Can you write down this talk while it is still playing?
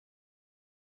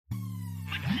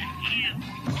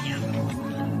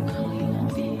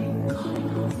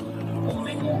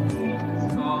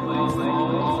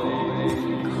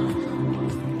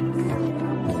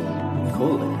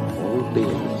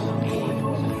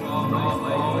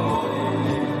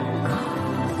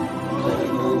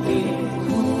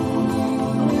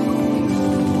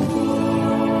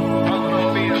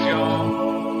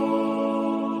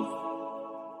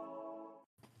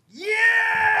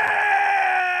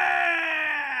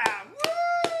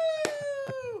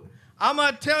I'm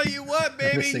going to tell you what,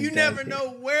 baby, you never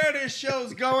know where this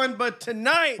show's going, but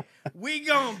tonight we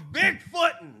going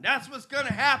Bigfooting. That's what's going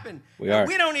to happen. We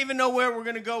don't even know where we're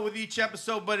going to go with each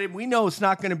episode, but we know it's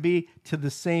not going to be to the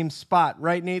same spot,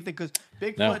 right, Nathan? Because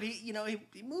Bigfoot,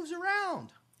 he moves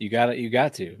around. You got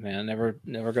to, man. Never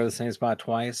go to the same spot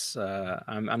twice.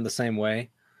 I'm the same way,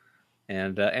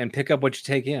 and pick up what you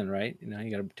take in, right? You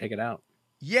got to take it out.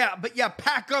 Yeah, but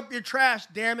pack up your trash,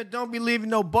 damn it. Don't be leaving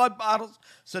no Bud bottles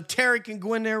so Terry can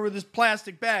go in there with his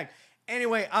plastic bag.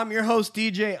 Anyway, I'm your host,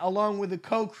 DJ, along with the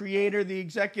co-creator, the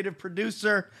executive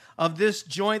producer of this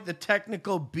joint, the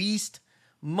technical beast,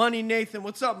 Money Nathan.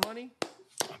 What's up, Money?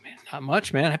 Oh, man, not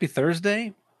much, man. Happy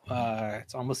Thursday.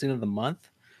 It's almost the end of the month.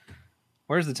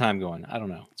 Where's the time going? I don't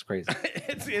know. It's crazy.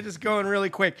 It is going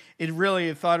really quick.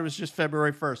 I thought it was just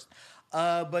February 1st.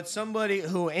 But somebody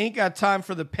who ain't got time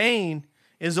for the pain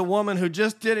is a woman who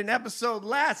just did an episode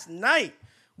last night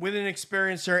with an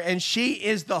experiencer, and she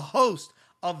is the host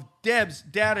of Deb's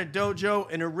Data Dojo,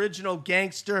 an original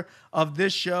gangster of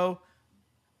this show.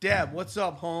 Deb, what's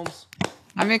up, Holmes?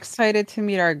 I'm excited to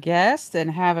meet our guest and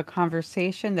have a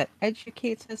conversation that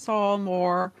educates us all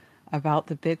more about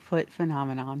the Bigfoot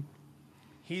phenomenon.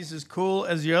 He's as cool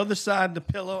as the other side of the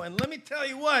pillow. And let me tell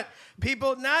you what,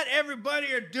 people, not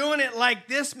everybody are doing it like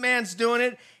this man's doing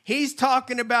it. He's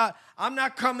talking about, I'm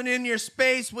not coming in your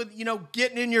space with,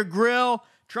 getting in your grill,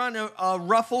 trying to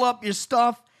ruffle up your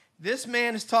stuff. This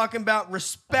man is talking about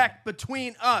respect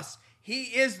between us. He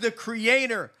is the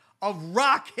creator of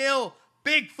Rock Hill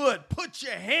Bigfoot. Put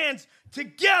your hands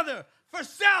together for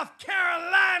South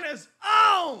Carolina's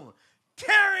own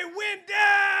Terry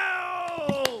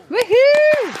Wendell!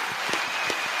 Woohoo!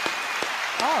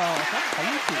 Oh,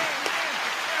 thank you.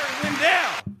 Terry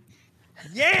Wendell!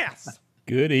 Yes!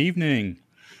 Good evening.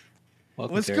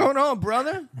 Welcome, What's Terry. going on,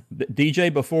 brother?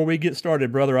 DJ, before we get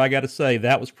started, brother, I got to say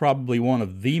that was probably one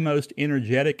of the most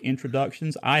energetic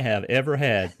introductions I have ever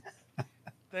had.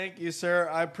 Thank you, sir.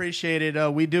 I appreciate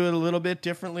it. We do it a little bit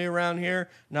differently around here.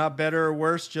 Not better or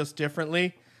worse, just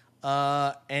differently.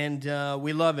 And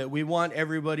we love it. We want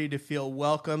everybody to feel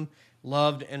welcome,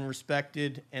 loved, and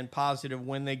respected and positive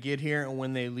when they get here and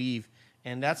when they leave.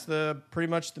 And that's pretty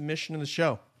much the mission of the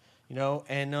show,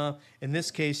 And in this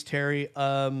case, Terry,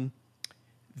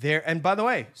 there. And by the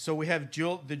way, so we have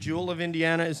the Jewel of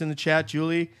Indiana is in the chat.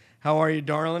 Julie, how are you,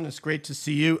 darling? It's great to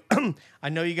see you. I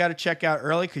know you got to check out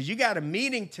early because you got a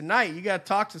meeting tonight. You got to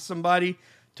talk to somebody,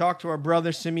 talk to our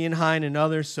brother Simeon Hine and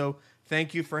others. So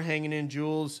thank you for hanging in,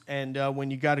 Jules. And when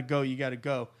you got to go, you got to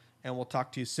go. And we'll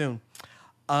talk to you soon.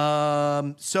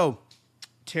 So,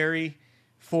 Terry,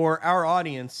 for our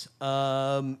audience,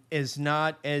 is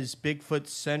not as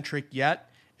Bigfoot-centric yet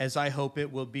as I hope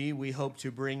it will be. We hope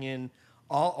to bring in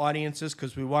all audiences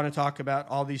because we want to talk about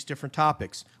all these different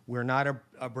topics. We're not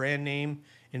a brand name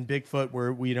in Bigfoot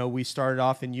where we started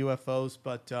off in UFOs,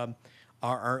 but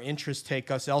our interests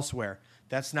take us elsewhere.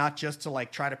 That's not just to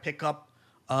try to pick up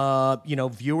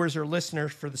viewers or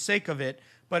listeners for the sake of it,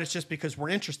 but it's just because we're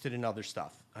interested in other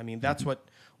stuff. I mean, that's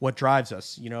what drives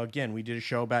us. Again, we did a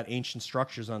show about ancient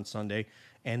structures on Sunday,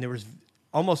 and there was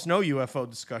almost no UFO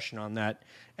discussion on that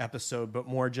episode, but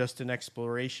more just an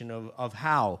exploration of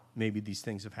how maybe these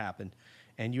things have happened.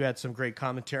 And you had some great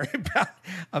commentary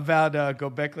about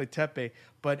Göbekli Tepe.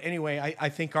 But anyway, I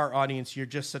think our audience, you're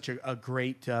just such a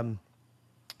great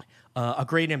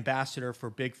ambassador for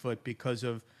Bigfoot because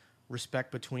of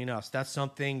respect between us. That's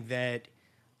something that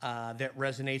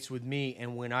resonates with me.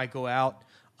 And when I go out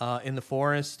in the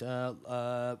forest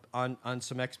on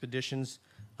some expeditions,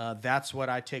 that's what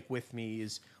I take with me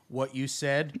is what you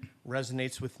said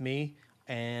resonates with me.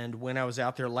 And when I was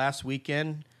out there last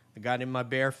weekend, I got in my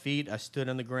bare feet, I stood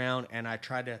on the ground, and I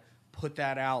tried to put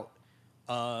that out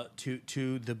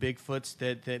to the Bigfoots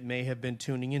that may have been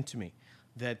tuning into me,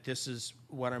 that this is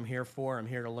what I'm here for. I'm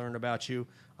here to learn about you.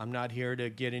 I'm not here to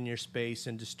get in your space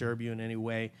and disturb you in any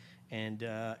way. And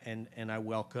I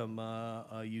welcome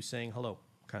you saying hello,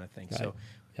 kind of thing. Right. So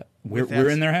yeah. We're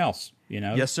in their house,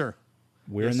 Yes, sir.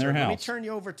 We're in their house. Let me turn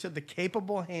you over to the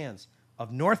capable hands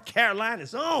of North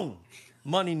Carolina's own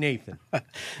Money Nathan.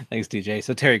 Thanks, DJ.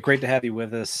 So Terry, great to have you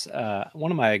with us. One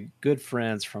of my good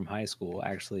friends from high school,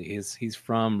 actually, he's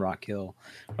from Rock Hill,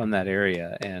 from that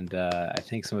area, and I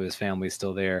think some of his family's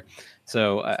still there.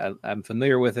 So I'm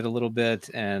familiar with it a little bit,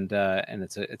 and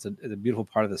it's a beautiful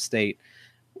part of the state.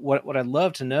 What I'd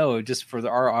love to know, just for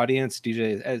our audience,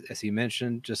 DJ, as he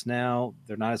mentioned just now,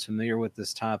 they're not as familiar with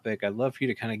this topic. I'd love for you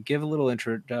to kind of give a little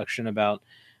introduction about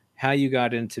how you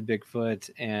got into Bigfoot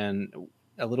and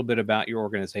a little bit about your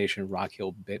organization, Rock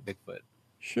Hill Bigfoot.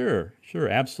 Sure,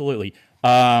 absolutely.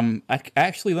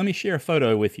 Actually, let me share a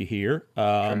photo with you here.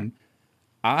 Sure.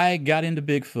 I got into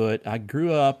Bigfoot. I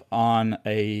grew up on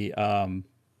a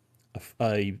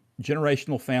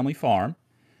generational family farm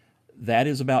that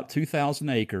is about 2,000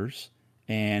 acres,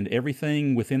 and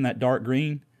everything within that dark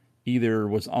green either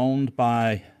was owned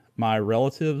by my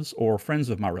relatives or friends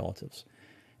of my relatives.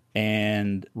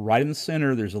 And right in the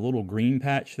center, there's a little green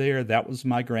patch there. That was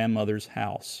my grandmother's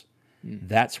house.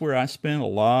 That's where I spent a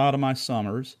lot of my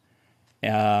summers.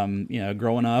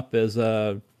 Growing up as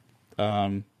a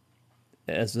 7,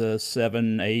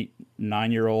 8,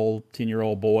 9-year-old,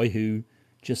 10-year-old boy who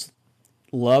just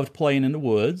loved playing in the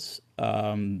woods.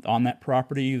 On that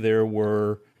property, there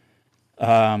were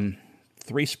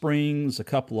 3 springs, a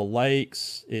couple of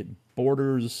lakes. It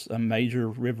borders a major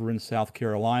river in South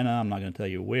Carolina. I'm not going to tell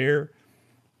you where.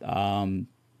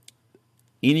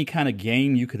 Any kind of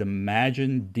game you could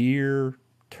imagine, deer,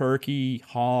 turkey,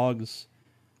 hogs,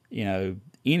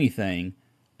 anything.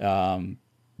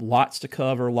 Lots to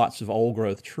cover, lots of old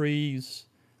growth trees.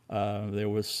 There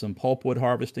was some pulpwood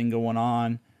harvesting going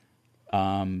on,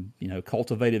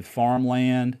 cultivated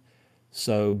farmland.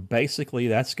 So basically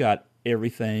that's got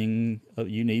everything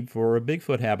you need for a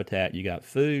Bigfoot habitat. You got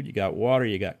food, you got water,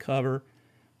 you got cover,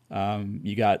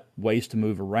 you got ways to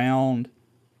move around.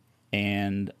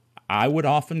 And I would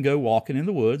often go walking in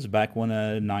the woods back when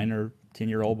a 9 or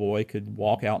 10-year-old boy could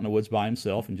walk out in the woods by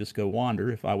himself and just go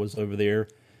wander. If I was over there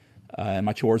and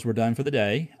my chores were done for the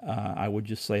day, I would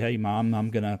just say, hey, Mom, I'm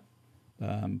going to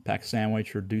pack a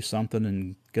sandwich or do something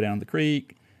and go down to the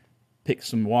creek, pick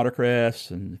some watercress,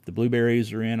 and if the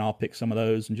blueberries are in, I'll pick some of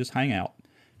those and just hang out.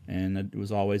 And it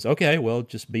was always, okay, well,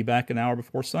 just be back an hour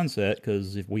before sunset,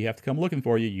 because if we have to come looking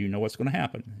for you, you know what's going to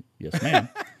happen. Yes, ma'am.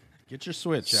 Get your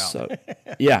switch out.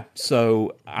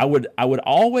 So I would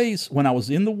always, when I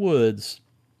was in the woods,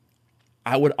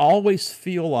 I would always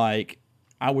feel like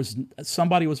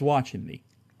somebody was watching me.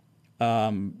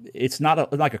 It's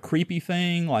not like a creepy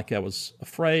thing, like I was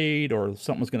afraid or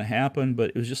something was going to happen, but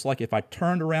it was just like if I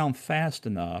turned around fast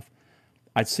enough,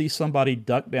 I'd see somebody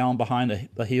duck down behind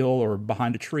a hill or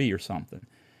behind a tree or something.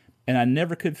 And I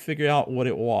never could figure out what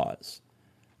it was.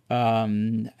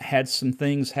 Had some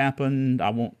things happen.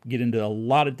 I won't get into a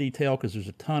lot of detail because there's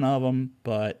a ton of them,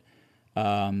 but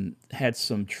had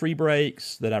some tree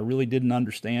breaks that I really didn't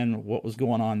understand what was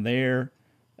going on there.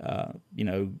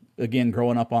 Again,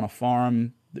 growing up on a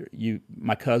farm,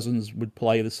 my cousins would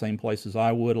play the same places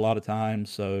I would a lot of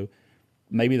times. So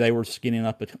maybe they were skinning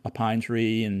up a pine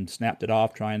tree and snapped it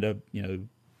off, trying to,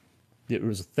 there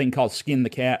was a thing called skin the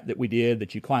cat that we did,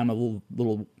 that you climb a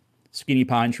little skinny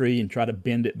pine tree and try to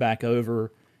bend it back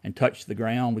over and touch the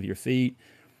ground with your feet.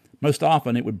 Most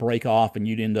often it would break off and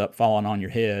you'd end up falling on your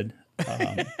head.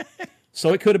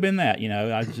 So it could have been that,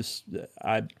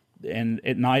 and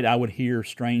at night I would hear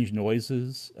strange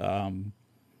noises.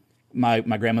 My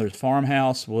grandmother's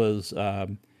farmhouse was,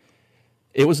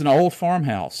 it was an old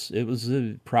farmhouse. It was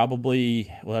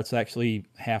probably, well, that's actually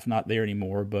half not there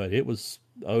anymore, but it was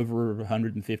over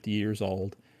 150 years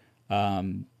old.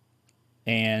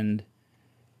 And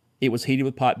it was heated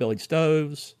with pot-bellied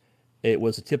stoves. It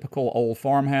was a typical old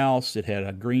farmhouse. It had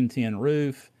a green tin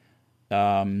roof,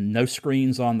 no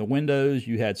screens on the windows.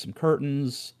 You had some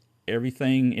curtains,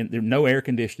 everything. No air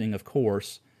conditioning, of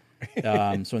course.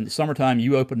 So in the summertime,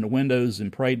 you opened the windows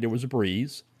and prayed there was a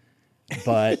breeze.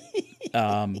 But,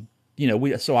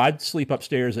 so I'd sleep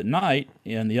upstairs at night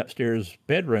in the upstairs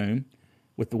bedroom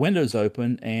with the windows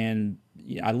open, and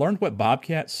I learned what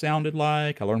bobcats sounded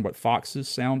like. I learned what foxes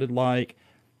sounded like.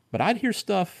 But I'd hear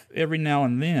stuff every now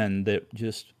and then that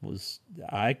just was,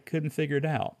 I couldn't figure it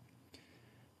out.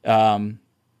 And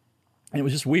it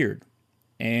was just weird.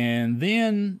 And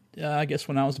then, I guess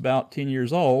when I was about 10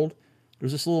 years old, there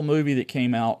was this little movie that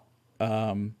came out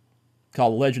called The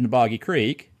Legend of Boggy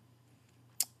Creek.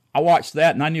 I watched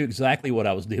that and I knew exactly what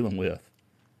I was dealing with.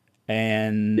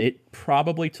 And it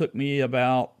probably took me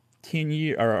about 10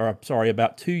 years,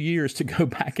 about 2 years to go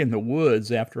back in the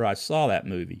woods after I saw that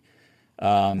movie.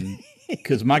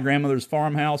 Because my grandmother's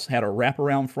farmhouse had a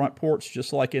wraparound front porch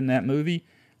just like in that movie.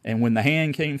 And when the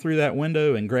hand came through that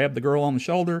window and grabbed the girl on the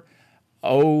shoulder,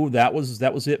 Oh, that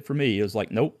was it for me. It was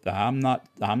like, nope, I'm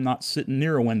not sitting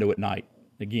near a window at night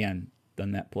again.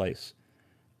 Done that place.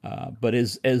 But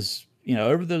as you know,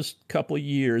 over those couple of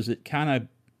years, it kind of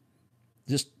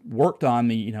just worked on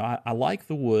me. You know, I like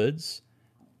the woods.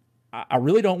 I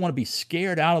really don't want to be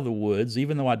scared out of the woods,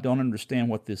 even though I don't understand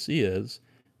what this is,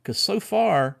 because so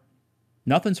far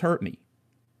nothing's hurt me.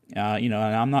 You know,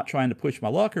 and I'm not trying to push my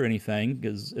luck or anything,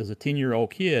 because as a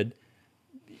 10-year-old kid,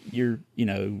 you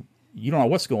know, you don't know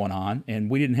what's going on. And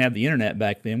we didn't have the internet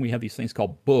back then. We had these things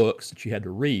called books that you had to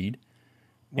read.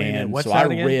 Wait a minute, And what's so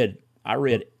that again? I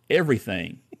read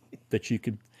everything that you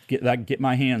could get, that I could get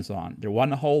my hands on. There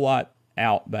wasn't a whole lot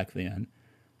out back then.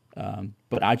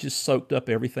 But I just soaked up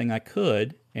everything I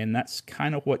could. And that's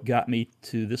kind of what got me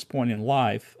to this point in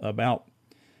life about,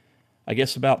 I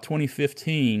guess about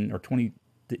 2015 or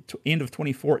end of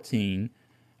 2014,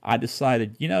 I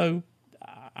decided, you know,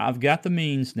 I've got the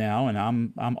means now, and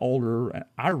I'm older. And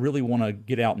I really want to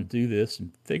get out and do this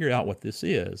and figure out what this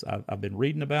is. I've been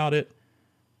reading about it.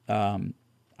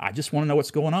 I just want to know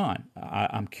what's going on.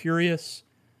 I'm curious.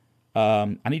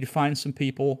 I need to find some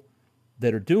people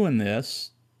that are doing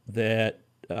this that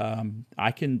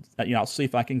I can, you know, I'll see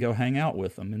if I can go hang out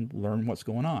with them and learn what's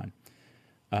going on.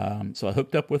 So I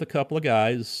hooked up with a couple of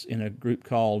guys in a group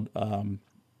called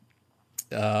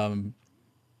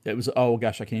it was, oh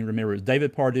gosh, I can't even remember. It was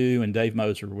David Pardue and Dave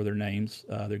Moser were their names.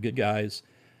 They're good guys,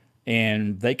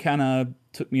 and they kind of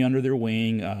took me under their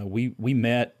wing. We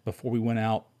met before we went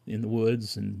out in the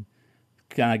woods and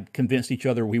kind of convinced each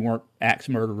other we weren't axe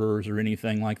murderers or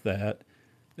anything like that.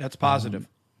 That's positive.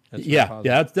 That's very Yeah, positive.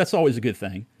 yeah, that's always a good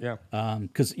thing. Yeah.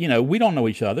 Because you know, we don't know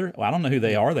each other. Well, I don't know who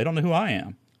they are. They don't know who I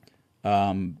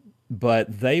am.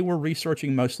 But they were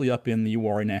researching mostly up in the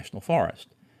Uwharrie National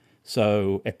Forest.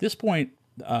 So at this point,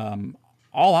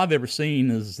 all I've ever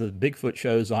seen is the Bigfoot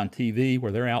shows on TV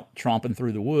where they're out tromping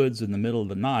through the woods in the middle of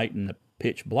the night in the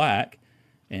pitch black,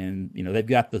 and you know they've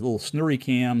got the little snurry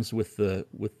cams with the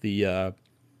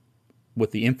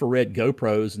infrared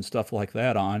GoPros and stuff like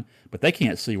that on, but they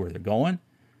can't see where they're going.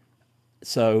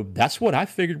 So that's what I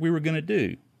figured we were going to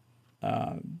do.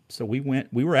 So we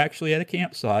were actually at a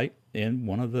campsite in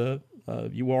one of the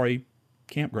Uwharrie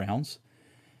campgrounds,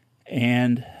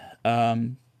 and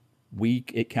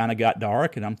it kind of got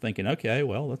dark, and I'm thinking, okay,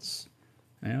 well, let's,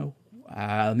 you know,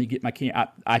 let me get my camera.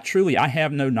 I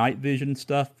have no night vision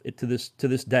stuff to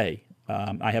this day.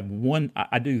 I have one.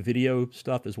 I do video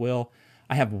stuff as well.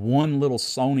 I have one little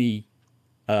Sony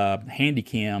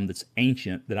Handycam that's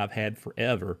ancient that I've had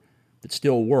forever that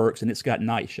still works, and it's got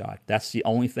night shot. That's the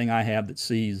only thing I have that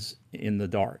sees in the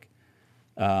dark.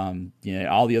 You know,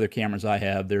 all the other cameras I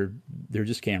have, they're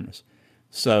just cameras.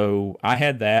 So I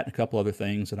had that and a couple other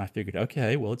things, and I figured,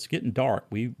 okay, well, it's getting dark.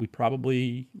 We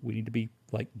need to be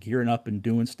like gearing up and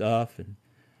doing stuff. And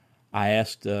I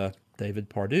asked David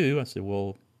Pardue, I said,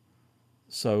 well,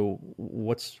 so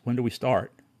when do we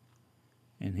start?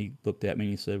 And he looked at me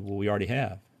and he said, well, we already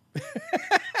have.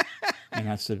 And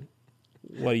I said,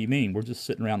 what do you mean? We're just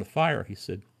sitting around the fire. He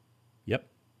said, yep.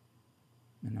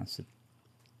 And I said,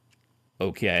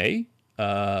 okay.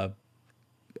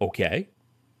 Okay.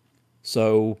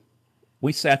 So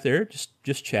we sat there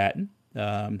just chatting,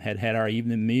 had our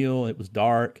evening meal. It was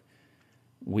dark.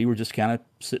 We were just kind of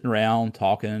sitting around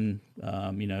talking,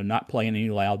 you know, not playing any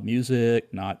loud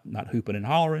music, not hooping and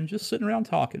hollering, just sitting around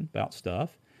talking about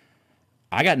stuff.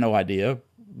 I got no idea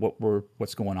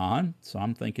what's going on. So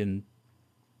I'm thinking,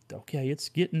 okay, it's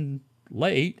getting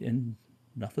late and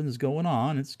nothing's going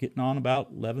on. It's getting on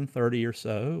about 11:30 or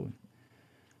so.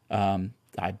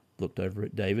 I looked over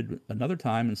at David another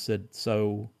time and said,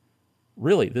 so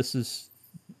really, this is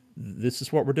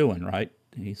what we're doing, right?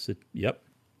 And he said, yep.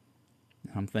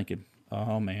 I'm thinking,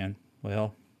 oh man,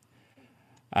 well,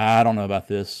 I don't know about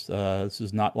this. This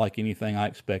is not like anything I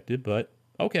expected, but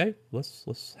okay,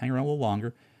 let's hang around a little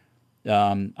longer.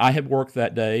 I had worked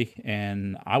that day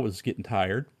and I was getting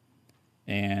tired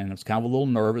and I was kind of a little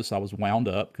nervous. I was wound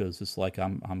up because it's like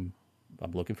I'm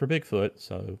looking for Bigfoot.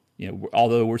 So, you know,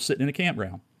 although we're sitting in a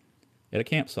campground at a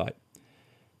campsite.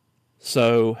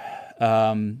 So,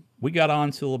 they got on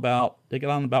about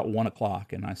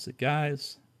 1:00, and I said,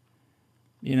 guys,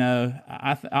 you know,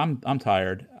 I'm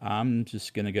tired. I'm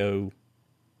just going to go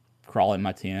crawl in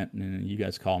my tent and you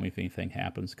guys call me if anything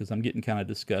happens, because I'm getting kind of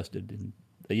disgusted. And,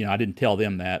 you know, I didn't tell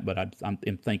them that, but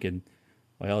I'm thinking,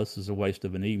 well, this is a waste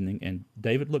of an evening. And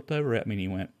David looked over at me and he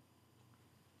went,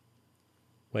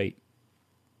 wait.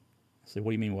 I said,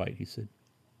 what do you mean wait? He said,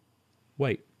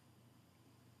 wait.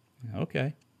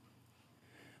 Okay.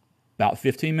 About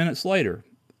 15 minutes later,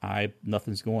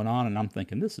 nothing's going on, and I'm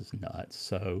thinking, this is nuts.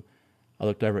 So I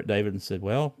looked over at David and said,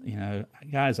 "Well,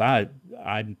 guys,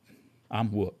 I'm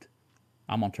whooped.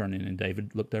 I'm gonna turn in." And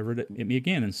David looked over at me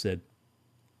again and said,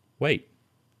 "Wait."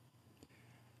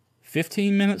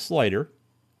 15 minutes later,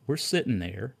 we're sitting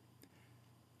there,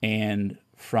 and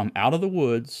from out of the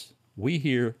woods, we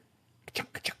hear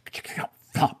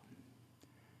thump.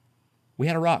 We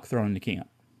had a rock thrown into camp.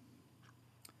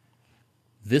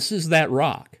 This is that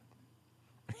rock.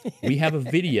 We have a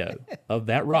video of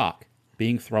that rock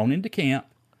being thrown into camp,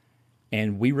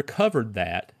 and we recovered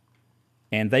that,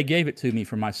 and they gave it to me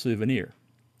for my souvenir.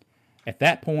 At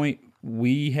that point,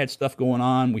 we had stuff going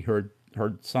on. We heard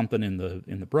something in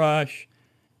the brush.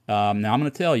 Now I'm going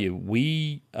to tell you,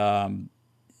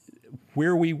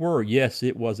 where we were, yes,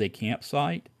 it was a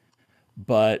campsite,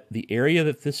 but the area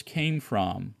that this came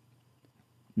from,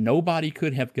 nobody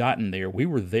could have gotten there. We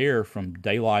were there from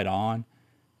daylight on.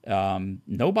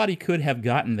 Nobody could have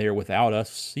gotten there without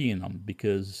us seeing them,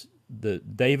 because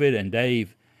David and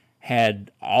Dave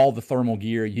had all the thermal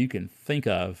gear you can think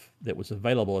of that was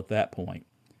available at that point.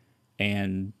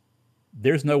 And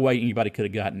there's no way anybody could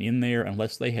have gotten in there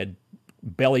unless they had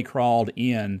belly crawled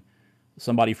in.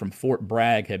 Somebody from Fort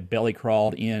Bragg had belly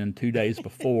crawled in 2 days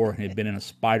before and had been in a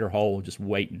spider hole just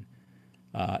waiting.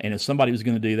 And if somebody was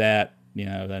going to do that,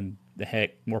 then the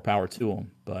heck, more power to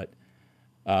them. But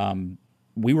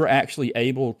we were actually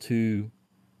able to.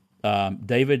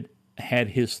 David had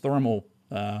his thermal,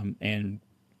 and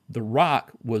the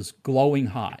rock was glowing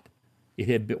hot.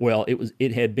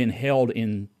 It had been held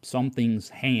in something's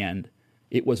hand.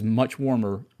 It was much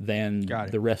warmer than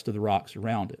the rest of the rocks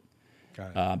around it.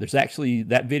 There's actually,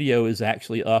 that video is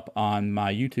actually up on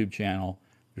my YouTube channel.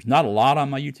 There's not a lot on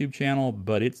my YouTube channel,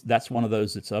 but that's one of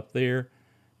those that's up there.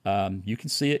 You can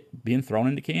see it being thrown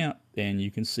into camp, and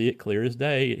you can see it clear as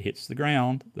day. It hits the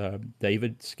ground.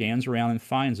 David scans around and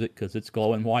finds it because it's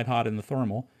glowing white hot in the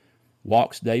thermal.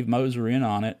 Walks Dave Moser in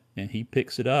on it, and he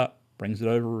picks it up, brings it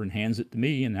over, and hands it to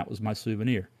me, and that was my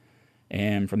souvenir.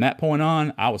 And from that point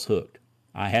on, I was hooked.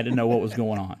 I had to know what was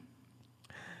going on.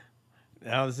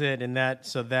 That was it, and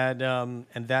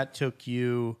that took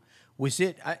you. Was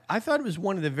it? I thought it was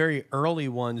one of the very early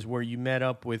ones where you met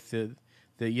up with the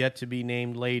yet to be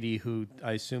named lady, who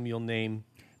I assume you'll name.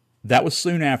 That was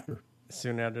soon after.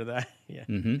 Soon after that, yeah.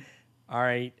 Mm-hmm. All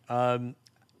right,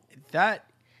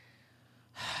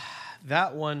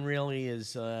 that one really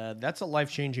is. That's a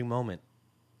life-changing moment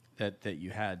that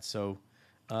you had. So,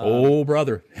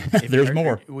 brother, there's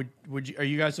more. Are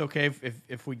you guys okay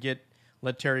if we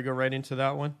let Terry go right into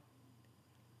that one?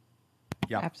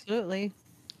 Yeah, Absolutely.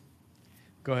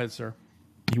 Go ahead, sir.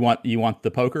 You want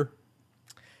the poker?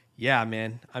 Yeah,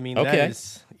 man. I mean, okay. That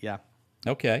is, yeah.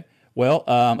 Okay. Well,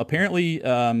 apparently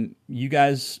you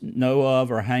guys know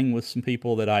of or hang with some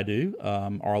people that I do.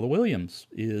 Arla Williams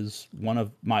is one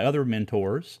of my other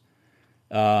mentors.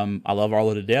 I love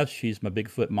Arla to death. She's my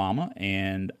Bigfoot mama,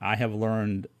 and I have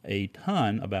learned a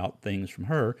ton about things from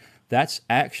her. That's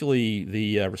actually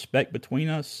the respect between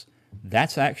us.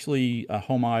 That's actually a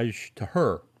homage to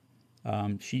her.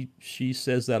 She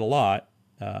says that a lot.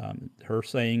 Her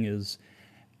saying is,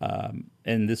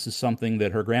 and this is something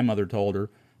that her grandmother told her,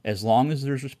 as long as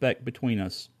there's respect between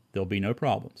us, there'll be no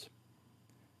problems.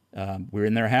 We're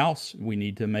in their house. We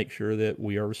need to make sure that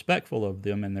we are respectful of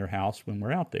them in their house when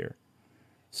we're out there.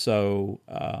 So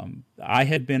I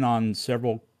had been on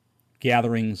several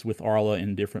gatherings with Arla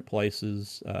in different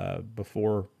places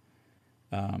before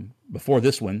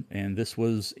this one, and this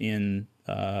was in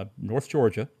North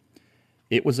Georgia.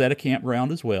 It was at a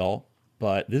campground as well,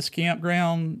 but this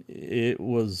campground, it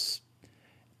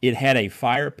had a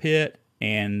fire pit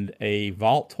and a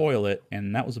vault toilet,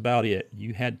 and that was about it.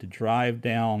 You had to drive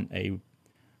down a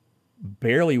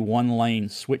barely one-lane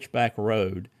switchback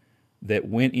road that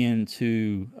went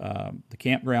into the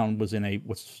campground. Was in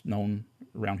what's known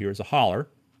around here as a holler.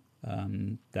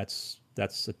 That's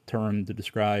a term to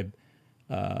describe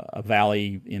a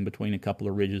valley in between a couple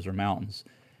of ridges or mountains.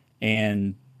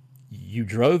 And you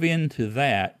drove into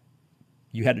that.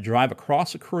 You had to drive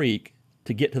across a creek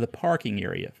to get to the parking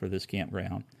area for this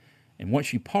campground. And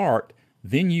once you parked,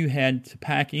 then you had to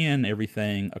pack in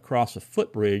everything across a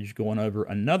footbridge going over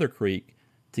another creek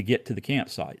to get to the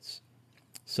campsites.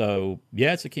 So,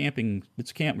 yeah, it's a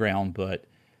campground, but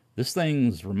this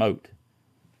thing's remote.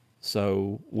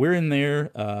 So we're in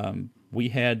there. We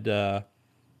had,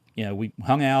 we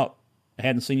hung out.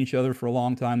 Hadn't seen each other for a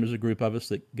long time. There's a group of us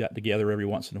that got together every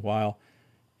once in a while.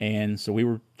 And so we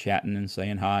were chatting and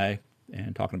saying hi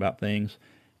and talking about things,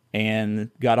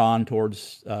 and got on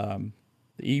towards the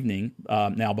evening.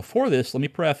 Now, before this, let me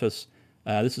preface,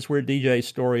 this is where DJ's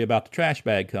story about the trash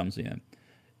bag comes in.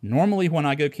 Normally, when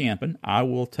I go camping, I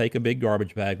will take a big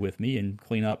garbage bag with me and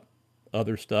clean up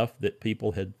other stuff that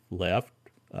people had left,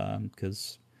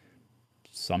 because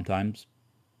sometimes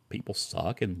people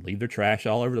suck and leave their trash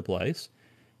all over the place,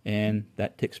 and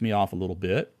that ticks me off a little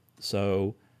bit.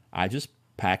 So I just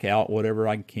pack out whatever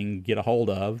I can get a hold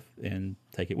of and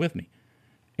take it with me.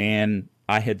 And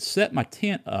I had set my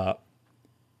tent up.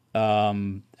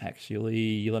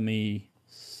 Actually, let me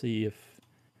see if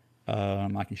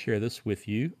I can share this with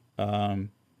you.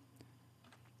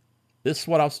 This is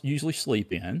what I usually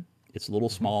sleep in. It's a little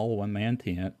small one-man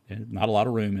tent, and not a lot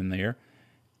of room in there.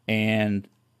 And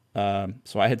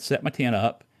so I had set my tent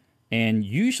up, and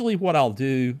usually what I'll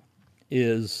do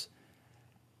is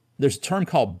there's a term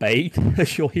called bait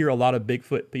that you'll hear a lot of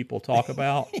Bigfoot people talk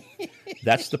about.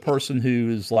 That's the person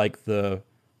who's like the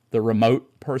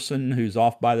remote person who's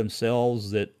off by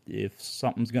themselves, that if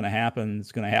something's going to happen,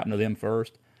 it's going to happen to them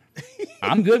first.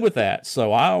 I'm good with that.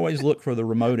 So I always look for the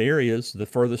remote areas, the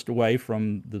furthest away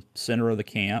from the center of the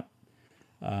camp.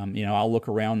 I'll look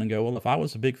around and go, well, if I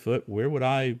was a Bigfoot, where would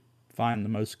I find the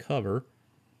most cover?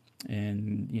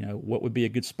 And, what would be a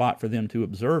good spot for them to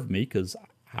observe me? Because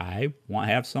I want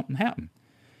to have something happen.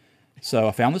 So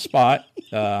I found the spot,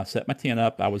 set my tent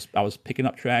up. I was picking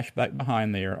up trash back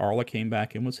behind there. Arla came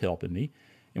back and was helping me.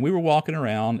 And we were walking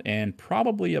around, and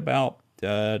probably about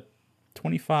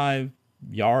 25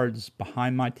 yards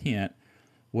behind my tent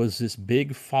was this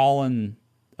big fallen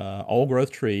old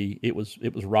growth tree. It was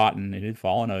rotten. It had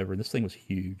fallen over. This thing was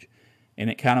huge. And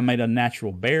it kind of made a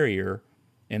natural barrier.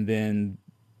 And then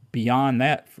beyond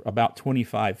that, about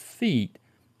 25 feet,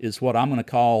 is what I'm going to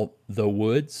call the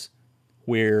woods,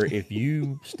 where if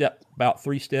you step about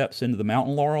 3 steps into the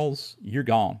mountain laurels, you're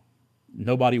gone.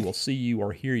 Nobody will see you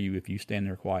or hear you if you stand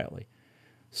there quietly.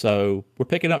 So we're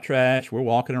picking up trash. We're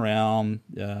walking around.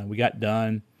 We got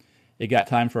done. It got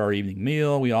time for our evening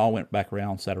meal. We all went back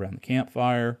around, sat around the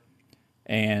campfire,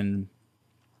 and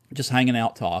just hanging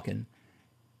out, talking.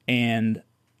 And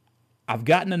I've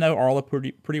gotten to know Arla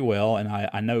pretty well, and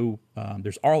I know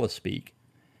there's Arla speak.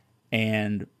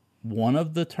 And one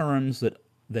of the terms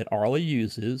that Arla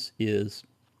uses is,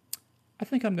 I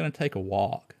think I'm going to take a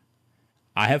walk.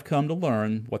 I have come to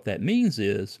learn what that means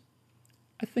is,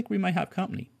 I think we may have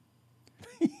company.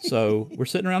 So we're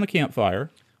sitting around the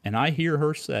campfire, and I hear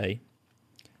her say,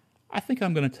 I think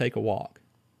I'm going to take a walk.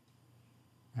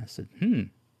 I said,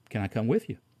 can I come with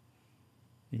you?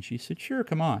 And she said, sure,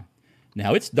 come on.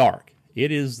 Now, it's dark.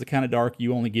 It is the kind of dark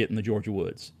you only get in the Georgia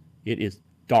woods. It is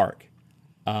dark.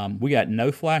 We got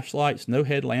no flashlights, no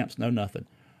headlamps, no nothing.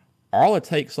 Arla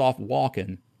takes off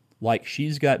walking like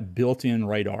she's got built-in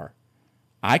radar.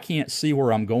 I can't see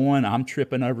where I'm going. I'm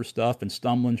tripping over stuff and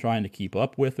stumbling, trying to keep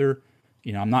up with her.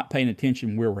 I'm not paying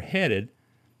attention where we're headed.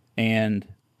 And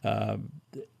I'm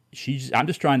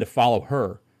just trying to follow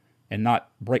her and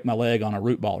not break my leg on a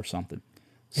root ball or something.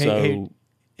 Hey,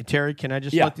 Terry, can I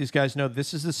just let these guys know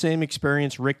this is the same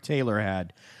experience Rick Taylor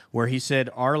had, where he said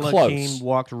Arla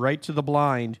walked right to the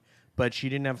blind, but she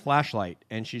didn't have a flashlight,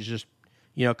 and she's just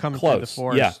coming through the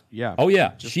forest. Yeah. Oh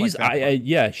yeah. She's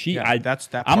that's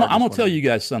that. I'm gonna tell you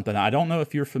guys something. I don't know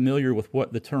if you're familiar with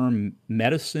what the term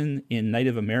medicine in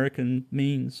Native American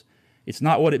means. It's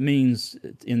not what it means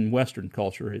in Western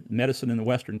culture. Medicine in the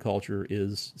Western culture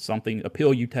is something, a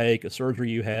pill you take, a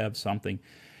surgery you have, something.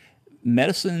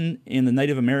 Medicine in the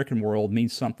Native American world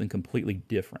means something completely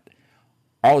different.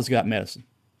 Arla's got medicine.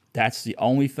 That's the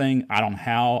only thing. I don't know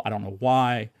how, I don't know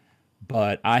why,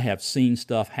 but I have seen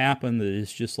stuff happen that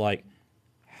is just like,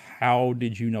 how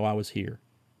did you know I was here?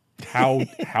 How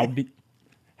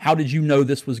did you know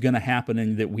this was going to happen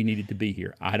and that we needed to be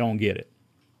here? I don't get it.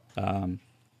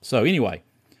 So anyway,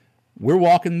 we're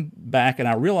walking back, and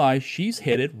I realize she's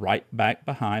headed right back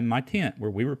behind my tent where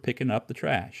we were picking up the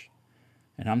trash.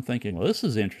 And I'm thinking, well, this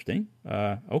is interesting.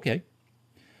 Okay.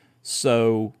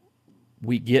 So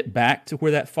we get back to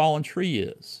where that fallen tree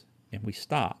is, and we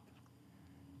stop.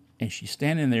 And she's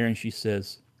standing there, and she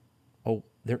says, oh,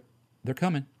 they're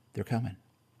coming. They're coming.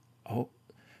 Oh,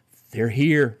 they're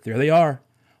here. There they are.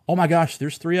 Oh, my gosh,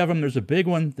 there's 3 of them. There's a big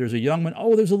one. There's a young one.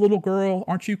 Oh, there's a little girl.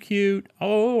 Aren't you cute?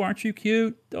 Oh, aren't you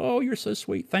cute? Oh, you're so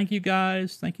sweet. Thank you,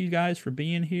 guys. Thank you, guys, for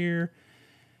being here.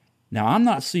 Now, I'm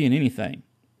not seeing anything.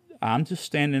 I'm just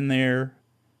standing there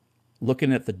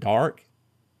looking at the dark,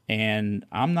 and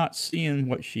I'm not seeing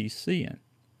what she's seeing.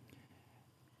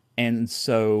 And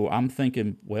so I'm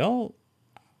thinking, well,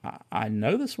 I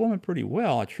know this woman pretty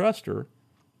well. I trust her,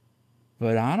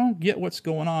 but I don't get what's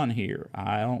going on here.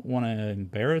 I don't want to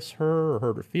embarrass her or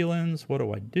hurt her feelings. What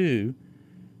do I do?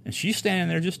 And she's standing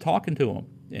there just talking to him,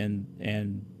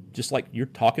 and just like you're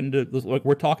talking to, like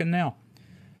we're talking now.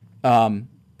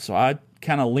 So I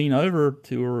kind of lean over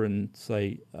to her and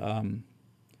say,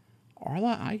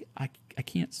 Arla, I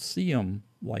can't see him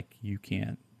like you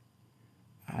can.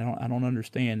 I don't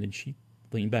understand. And she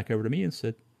leaned back over to me and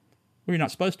said, well, you're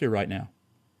not supposed to right now.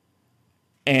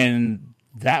 And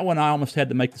that one, I almost had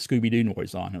to make the Scooby-Doo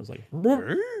noise on. It was like,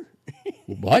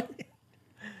 what?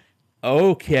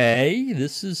 Okay,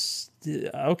 this is,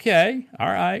 okay,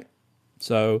 all right.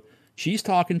 So she's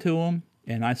talking to him,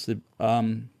 and I said,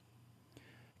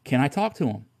 can I talk to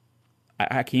him?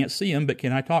 I can't see him, but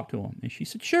can I talk to him? And she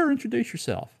said, sure, introduce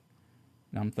yourself.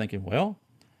 And I'm thinking, well,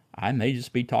 I may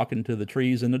just be talking to the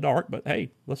trees in the dark, but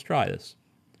hey, let's try this.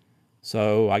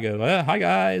 So I go, hi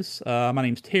guys, my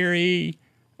name's Terry.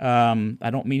 I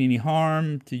don't mean any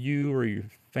harm to you or your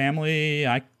family.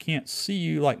 I can't see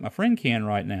you like my friend can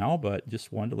right now, but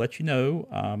just wanted to let you know,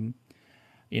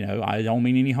 I don't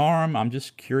mean any harm. I'm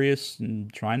just curious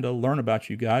and trying to learn about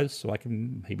you guys so I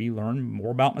can maybe learn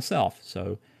more about myself.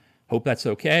 So hope that's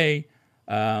okay.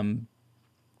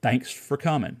 Thanks for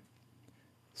coming.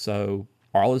 So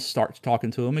Arla starts talking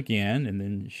to him again, and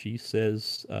then she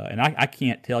says, and I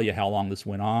can't tell you how long this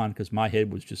went on because my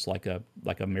head was just like a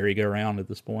merry-go-round at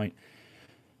this point.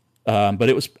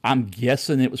 But I'm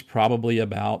guessing it was probably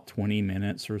about 20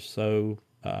 minutes or so.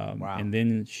 Wow. And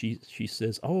then she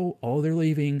says, oh, they're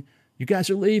leaving. You guys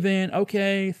are leaving.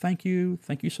 Okay, thank you.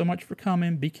 Thank you so much for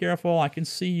coming. Be careful. I can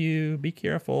see you. Be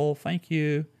careful. Thank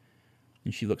you.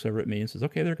 And she looks over at me and says,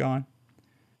 okay, they're gone.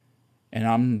 And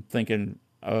I'm thinking,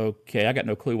 okay, I got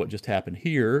no clue what just happened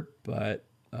here, but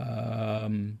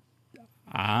I'm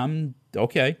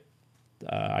okay.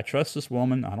 I trust this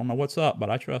woman. I don't know what's up,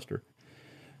 but I trust her.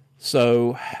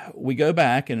 So we go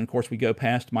back, and of course we go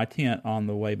past my tent on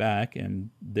the way back, and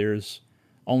there's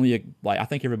only I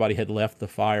think everybody had left the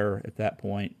fire at that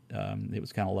point. It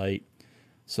was kind of late.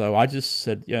 So I just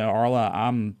said, Arla,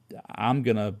 I'm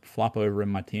gonna flop over in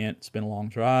my tent. It's been a long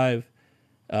drive.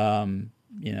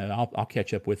 I'll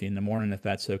catch up with you in the morning if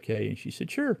that's okay. And she said,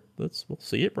 sure, we'll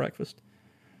see you at breakfast.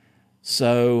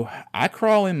 So I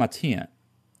crawl in my tent,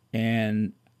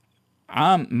 and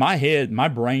my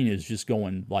brain is just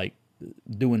going like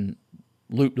doing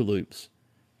loop-de-loops.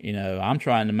 I'm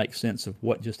trying to make sense of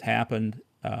what just happened.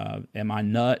 Am I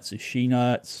nuts? Is she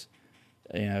nuts?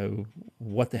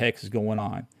 What the heck is going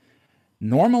on?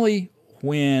 Normally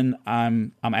when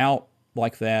I'm out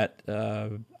like that,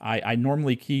 I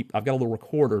normally I've got a little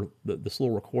recorder, this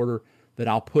little recorder that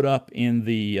I'll put up in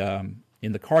the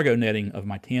cargo netting of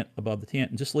my tent above the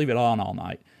tent and just leave it on all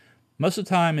night. Most of the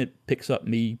time it picks up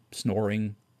me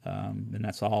snoring, and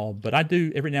that's all. But I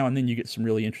do, every now and then you get some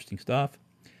really interesting stuff.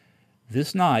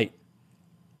 This night,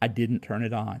 I didn't turn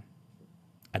it on.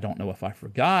 I don't know if I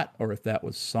forgot or if that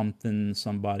was something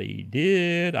somebody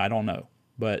did. I don't know.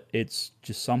 But it's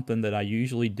just something that I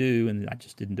usually do, and I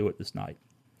just didn't do it this night.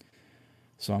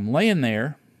 So I'm laying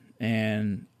there,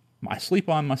 and I sleep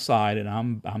on my side, and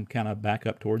I'm kind of back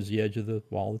up towards the edge of the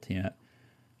wall of the tent.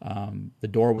 The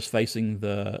door was facing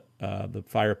the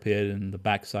fire pit, and the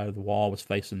back side of the wall was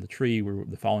facing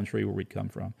the fallen tree where we'd come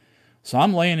from. So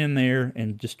I'm laying in there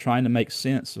and just trying to make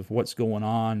sense of what's going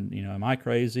on. Am I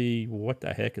crazy? What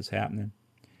the heck is happening?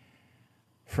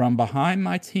 From behind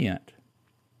my tent,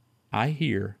 I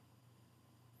hear,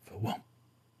 fa-wump,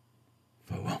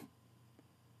 fa-wump,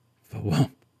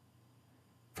 fa-wump,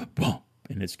 fa-bump,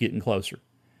 and it's getting closer.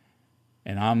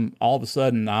 And all of a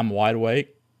sudden, I'm wide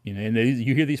awake. And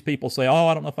you hear these people say, oh,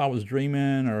 I don't know if I was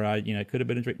dreaming or it could have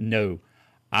been a dream. No,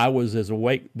 I was as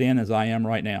awake then as I am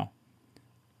right now.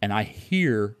 And I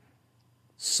hear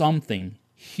something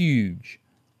huge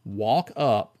walk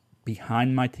up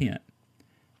behind my tent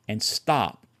and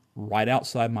stop right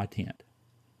outside my tent.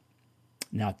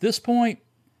 Now, at this point,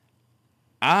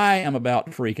 I am about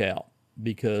to freak out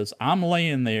because I'm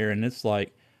laying there and it's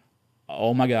like,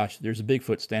 oh my gosh, there's a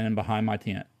Bigfoot standing behind my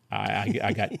tent.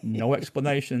 I got no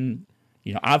explanation.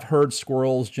 I've heard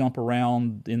squirrels jump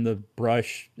around in the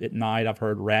brush at night. I've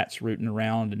heard rats rooting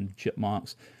around and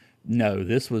chipmunks. No,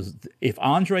 this was, if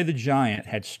Andre the Giant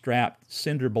had strapped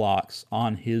cinder blocks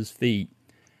on his feet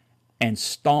and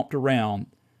stomped around,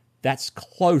 that's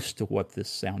close to what this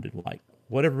sounded like.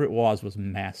 Whatever it was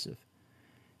massive.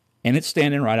 And it's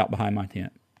standing right out behind my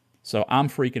tent. So I'm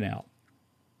freaking out.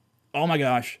 Oh my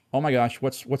gosh,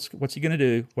 what's he going to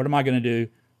do? What am I going to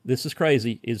do? This is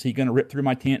crazy. Is he going to rip through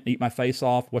my tent and eat my face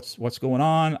off? What's going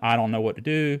on? I don't know what to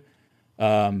do.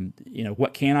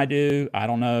 What can I do? I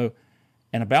don't know.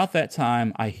 And about that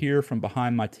time, I hear from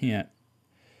behind my tent,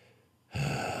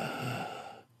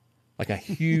 like a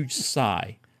huge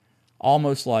sigh,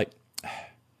 almost like,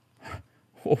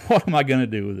 what am I going to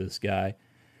do with this guy?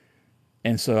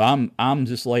 And so I'm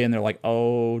just laying there like,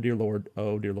 oh dear Lord,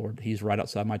 he's right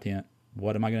outside my tent.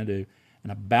 What am I going to do?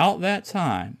 And about that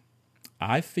time,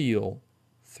 I feel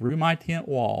through my tent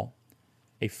wall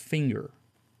a finger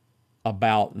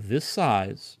about this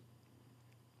size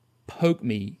poke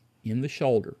me in the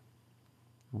shoulder,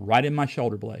 right in my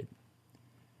shoulder blade.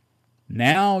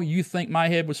 Now you think my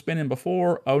head was spinning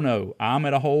before? Oh no, I'm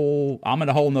at a whole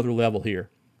nother level here.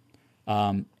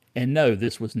 And no,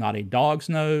 this was not a dog's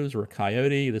nose or a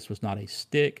coyote. This was not a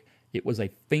stick. It was a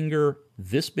finger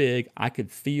this big. I could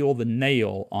feel the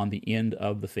nail on the end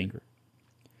of the finger.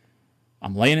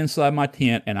 I'm laying inside my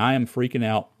tent and I am freaking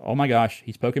out. Oh my gosh,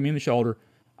 he's poking me in the shoulder.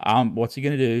 What's he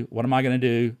going to do? What am I going to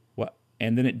do? What?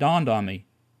 And then it dawned on me,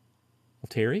 well,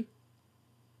 Terry,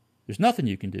 there's nothing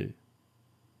you can do.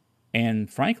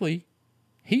 And frankly,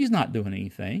 he's not doing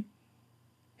anything.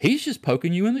 He's just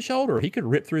poking you in the shoulder. He could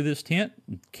rip through this tent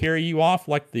and carry you off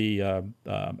like the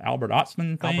Albert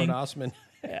Osman thing. Albert Osman.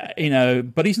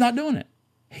 But he's not doing it.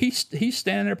 He's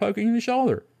standing there poking you in the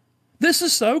shoulder. This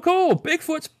is so cool.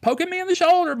 Bigfoot's poking me in the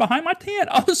shoulder behind my tent.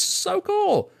 Oh, this is so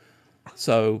cool.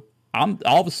 So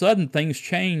all of a sudden things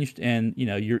changed, and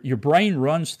your brain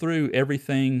runs through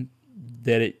everything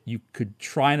that you could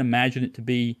try and imagine it to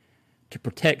be to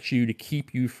protect you, to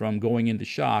keep you from going into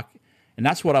shock. And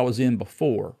that's what I was in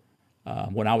before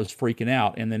when I was freaking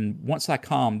out. And then once I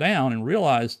calmed down and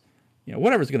realized,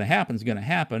 whatever's going to happen is going to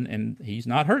happen, and he's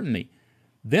not hurting me.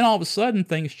 Then all of a sudden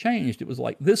things changed. It was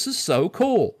like, this is so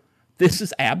cool. This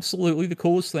is absolutely the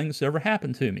coolest thing that's ever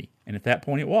happened to me. And at that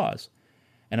point it was.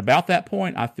 And about that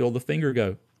point, I feel the finger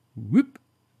go, whoop,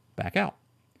 back out.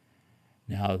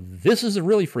 Now, this is a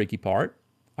really freaky part.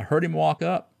 I heard him walk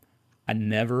up. I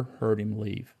never heard him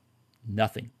leave.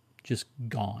 Nothing. Just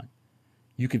gone.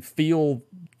 You could feel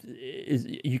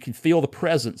the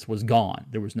presence was gone.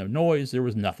 There was no noise. There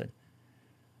was nothing.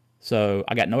 So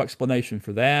I got no explanation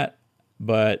for that,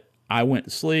 but I went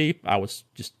to sleep. I was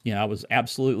just, I was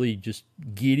absolutely just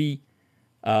giddy,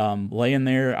 laying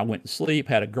there. I went to sleep,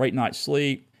 had a great night's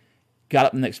sleep, got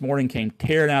up the next morning, came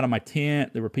tearing out of my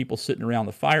tent. There were people sitting around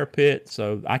the fire pit.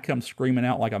 So I come screaming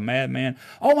out like a madman.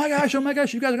 Oh my gosh, you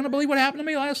guys are going to believe what happened to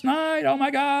me last night. Oh my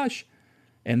gosh.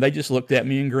 And they just looked at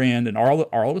me and grinned. And Arla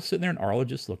was sitting there, and Arla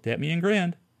just looked at me and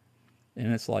grinned.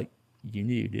 And it's like, you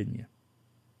knew, didn't you?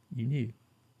 You knew.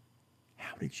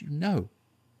 How did you know?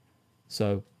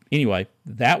 So anyway,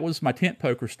 that was my tent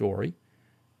poker story.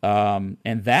 And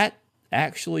that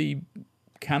actually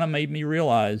kind of made me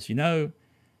realize,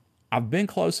 I've been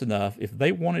close enough. If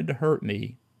they wanted to hurt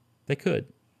me, they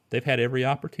could. They've had every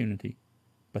opportunity,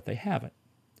 but they haven't.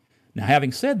 Now,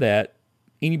 having said that,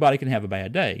 anybody can have a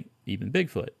bad day, even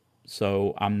Bigfoot.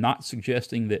 So I'm not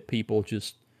suggesting that people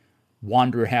just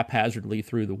wander haphazardly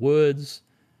through the woods.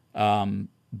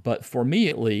 But for me,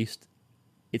 at least,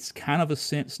 it's kind of a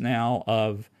sense now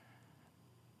of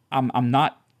I'm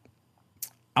not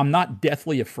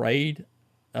deathly afraid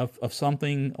of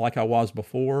something like I was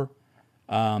before.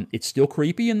 It's still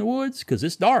creepy in the woods because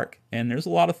it's dark, and there's a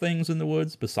lot of things in the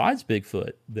woods besides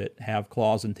Bigfoot that have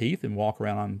claws and teeth and walk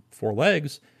around on four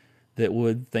legs that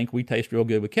would think we taste real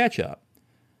good with ketchup.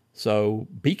 So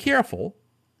be careful.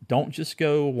 Don't just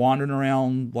go wandering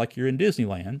around like you're in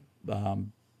Disneyland.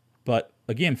 But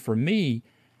again, for me,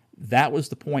 that was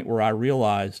the point where I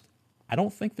realized I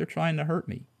don't think they're trying to hurt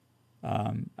me.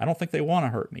 I don't think they want to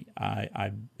hurt me.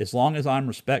 I as long as I'm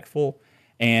respectful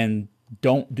and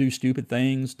don't do stupid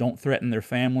things, don't threaten their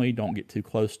family, don't get too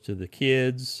close to the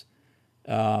kids,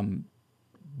 they'll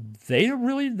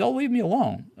leave me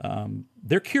alone.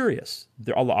 They're curious.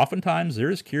 Oftentimes they're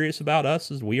as curious about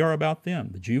us as we are about them,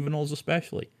 the juveniles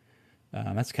especially.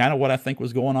 That's kind of what I think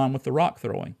was going on with the rock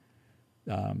throwing.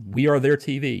 We are their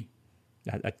TV.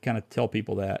 I kind of tell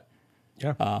people that.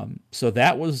 Yeah. So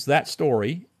that was that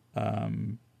story.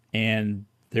 And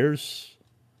there's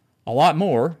a lot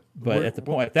more, but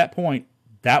at that point,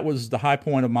 that was the high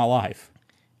point of my life.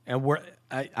 And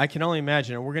I can only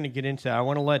imagine, and we're going to get into that. I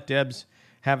want to let Debs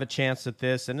have a chance at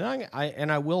this, and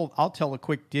I'll tell a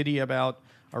quick ditty about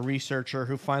a researcher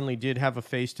who finally did have a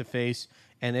face-to-face.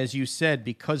 And as you said,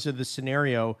 because of the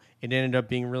scenario, it ended up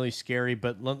being really scary.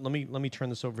 But let me turn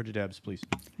this over to Debs, please.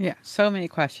 Yeah, so many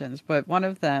questions, but one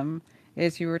of them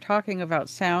is you were talking about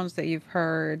sounds that you've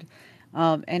heard,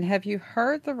 and have you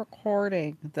heard the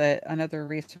recording that another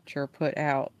researcher put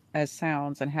out as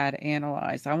sounds and had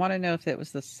analyzed? I want to know if it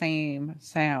was the same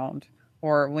sound,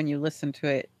 or when you listened to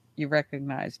it, you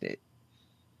recognized it.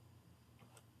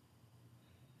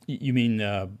 You mean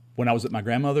when I was at my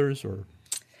grandmother's, or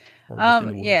just in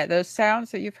the woods? Yeah, those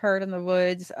sounds that you've heard in the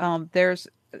woods. There's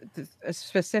a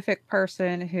specific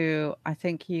person who I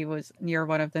think he was near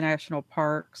one of the national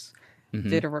parks Hmm.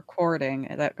 did a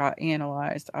recording that got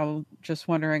analyzed. I'm just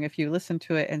wondering if you listened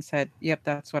to it and said, "Yep,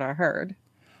 that's what I heard."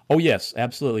 Oh yes,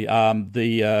 absolutely.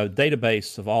 The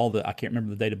database of all the, I can't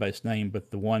remember the database name,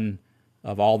 but the one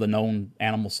of all the known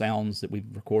animal sounds that we've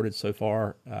recorded so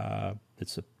far.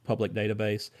 It's a public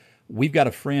database. We've got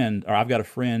a friend, or I've got a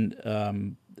friend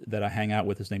that I hang out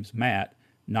with. His name's Matt,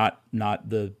 not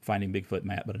the Finding Bigfoot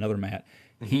Matt, but another Matt.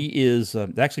 He is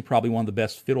actually probably one of the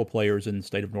best fiddle players in the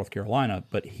state of North Carolina,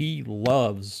 but he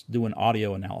loves doing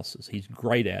audio analysis. He's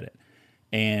great at it.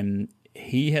 And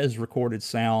he has recorded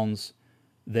sounds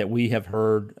that we have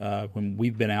heard when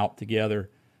we've been out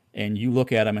together, and you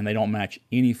look at them and they don't match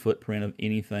any footprint of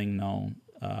anything known.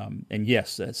 And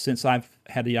yes, since I've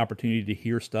had the opportunity to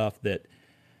hear stuff that,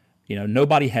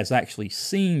 nobody has actually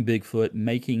seen Bigfoot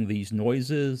making these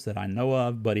noises that I know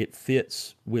of, but it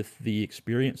fits with the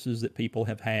experiences that people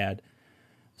have had.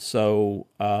 So,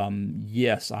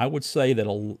 yes, I would say that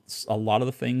a lot of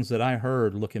the things that I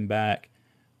heard looking back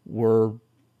were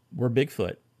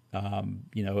Bigfoot. A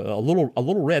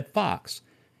little red fox,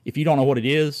 if you don't know what it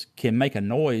is, can make a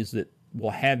noise that will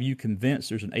have you convinced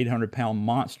there's an 800-pound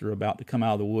monster about to come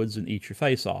out of the woods and eat your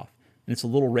face off. And it's a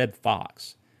little red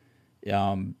fox.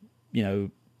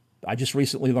 I just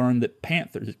recently learned that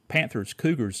panthers,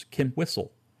 cougars can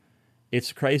whistle. It's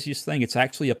the craziest thing. It's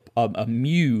actually a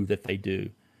mew that they do,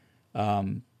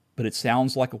 but it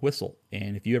sounds like a whistle.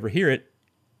 And if you ever hear it,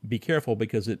 be careful,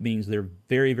 because it means they're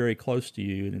very, very close to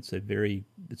you, and it's a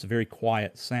very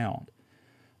quiet sound.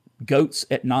 Goats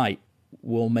at night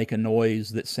will make a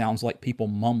noise that sounds like people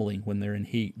mumbling when they're in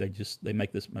heat. They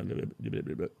make this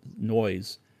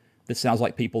noise that sounds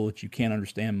like people that you can't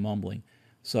understand mumbling.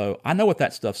 So I know what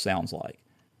that stuff sounds like.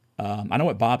 I know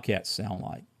what bobcats sound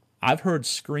like. I've heard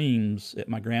screams at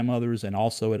my grandmother's and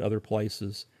also at other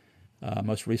places,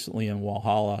 most recently in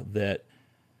Walhalla, that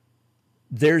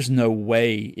there's no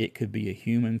way it could be a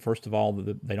human. First of all,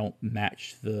 they don't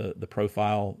match the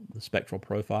profile, the spectral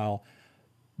profile.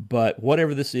 But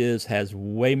whatever this is has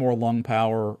way more lung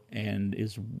power and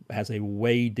has a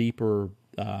way deeper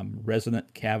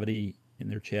resonant cavity in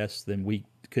their chest than we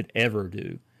could ever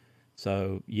do.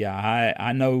 So yeah,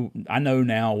 I know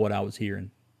now what I was hearing.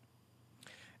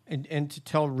 And to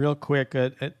tell real quick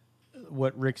at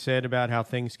what Rick said about how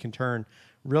things can turn,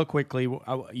 real quickly,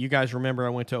 you guys remember I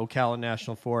went to Ocala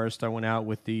National Forest. I went out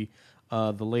with the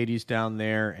ladies down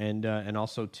there, and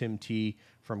also Tim T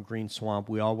from Green Swamp.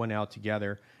 We all went out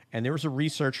together, and there was a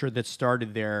researcher that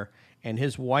started there, and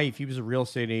his wife, he was a real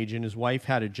estate agent. His wife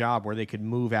had a job where they could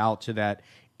move out to that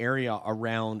area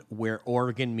around where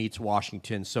Oregon meets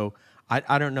Washington. So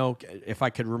I don't know if I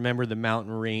could remember the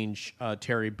mountain range,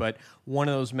 Terry, but one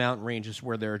of those mountain ranges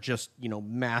where there are just,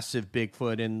 massive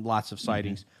Bigfoot and lots of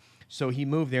sightings. Mm-hmm. So he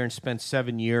moved there and spent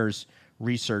 7 years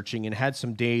researching, and had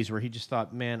some days where he just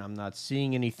thought, man, I'm not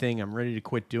seeing anything. I'm ready to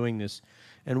quit doing this.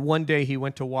 And one day he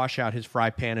went to wash out his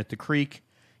fry pan at the creek.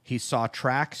 He saw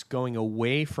tracks going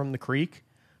away from the creek,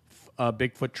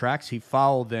 Bigfoot tracks. He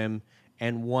followed them,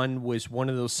 and one was one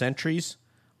of those sentries.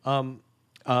 And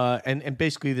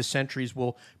basically the sentries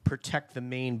will protect the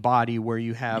main body where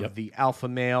you have the alpha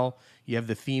male, you have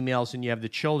the females, and you have the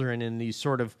children, and these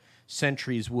sort of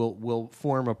sentries will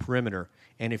form a perimeter.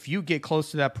 And if you get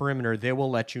close to that perimeter, they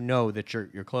will let you know that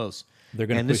you're close. They're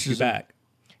going to push you back.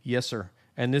 Yes, sir.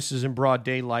 And this is in broad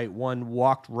daylight. One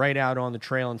walked right out on the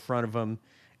trail in front of him,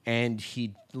 and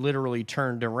he literally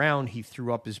turned around. He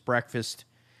threw up his breakfast,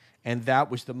 and that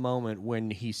was the moment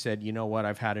when he said, you know what,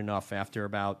 I've had enough, after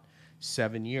about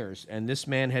 7 years. And this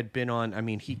man had been on,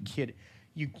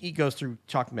 he goes through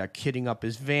talking about kidding up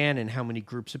his van and how many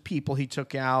groups of people he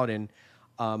took out, and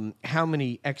how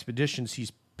many expeditions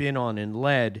he's been on and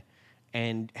led,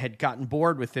 and had gotten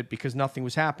bored with it because nothing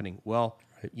was happening. Well,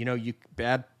 right.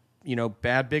 Bad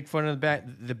Bigfoot,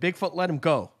 and the Bigfoot let him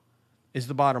go is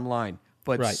the bottom line,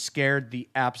 but right. Scared the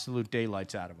absolute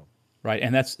daylights out of him. Right.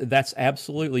 And that's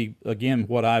absolutely, again,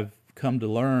 what I've come to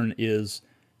learn is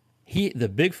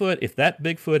the Bigfoot, if that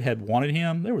Bigfoot had wanted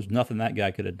him, there was nothing that guy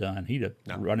could have done. He'd have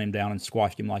run him down and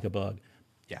squashed him like a bug.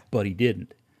 Yeah. But he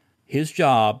didn't. His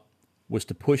job was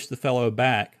to push the fellow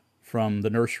back from the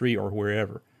nursery or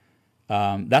wherever.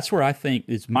 That's where I think,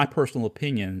 it's my personal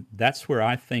opinion, that's where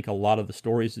I think a lot of the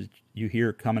stories that you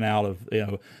hear coming out of,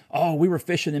 we were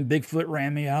fishing and Bigfoot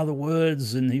ran me out of the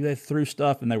woods and they threw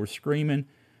stuff and they were screaming.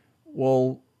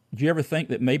 Well, did you ever think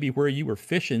that maybe where you were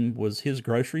fishing was his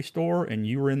grocery store and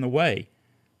you were in the way?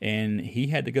 And he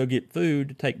had to go get food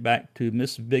to take back to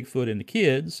Mrs. Bigfoot and the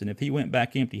kids. And if he went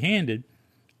back empty-handed,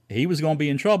 he was going to be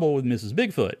in trouble with Mrs.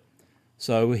 Bigfoot.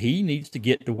 So he needs to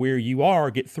get to where you are,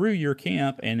 get through your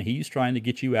camp, and he's trying to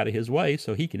get you out of his way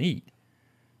so he can eat.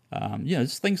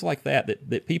 It's things like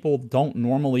that people don't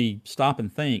normally stop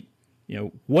and think,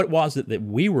 what was it that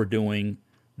we were doing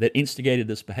that instigated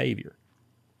this behavior?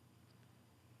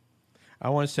 I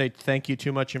want to say thank you.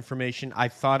 Too much information. I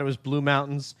thought it was Blue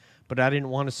Mountains, but I didn't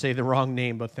want to say the wrong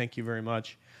name. But thank you very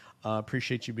much.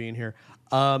 Appreciate you being here.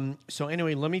 So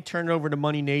anyway, let me turn it over to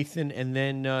Money Nathan, and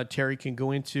then Terry can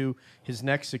go into his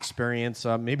next experience.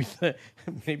 Maybe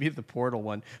the portal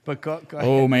one. But go ahead.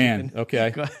 Oh man, Nathan. okay.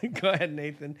 Go ahead,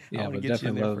 Nathan. Yeah, I want but to get you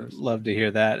in there definitely first. love to hear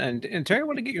that. And Terry, I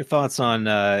want to get your thoughts on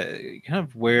kind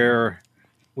of where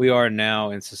we are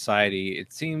now in society.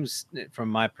 It seems, from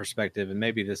my perspective, and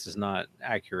maybe this is not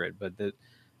accurate, but that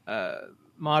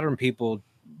modern people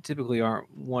typically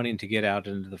aren't wanting to get out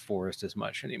into the forest as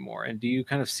much anymore. And do you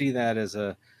kind of see that as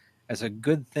a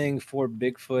good thing for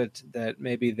Bigfoot, that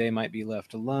maybe they might be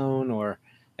left alone? Or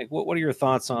like what are your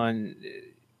thoughts on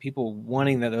people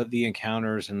wanting the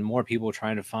encounters and more people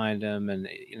trying to find them? And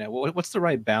what's the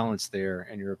right balance there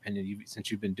in your opinion,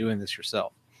 since you've been doing this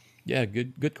yourself? Yeah,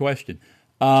 good question.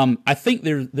 I think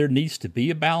there needs to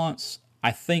be a balance. I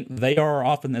think they are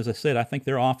often, as I said, I think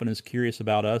they're often as curious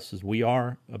about us as we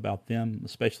are about them,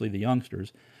 especially the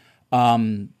youngsters.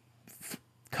 COVID,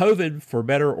 for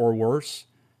better or worse,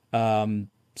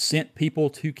 sent people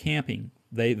to camping.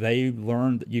 They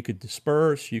learned that you could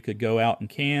disperse, you could go out and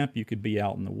camp, you could be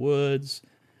out in the woods.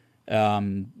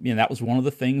 That was one of the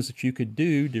things that you could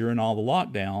do during all the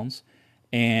lockdowns.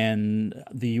 And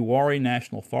the Uwharrie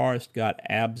National Forest got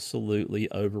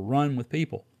absolutely overrun with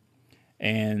people.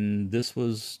 And this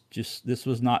was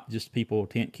not just people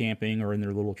tent camping or in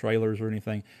their little trailers or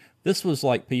anything. This was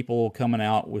like people coming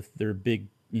out with their big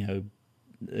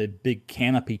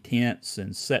canopy tents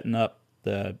and setting up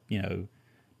the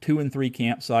 2 and 3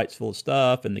 campsites full of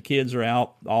stuff, and the kids are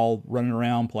out all running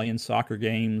around playing soccer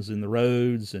games in the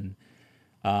roads, and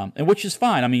which is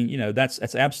fine. I mean,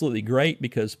 that's absolutely great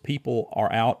because people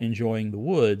are out enjoying the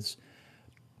woods.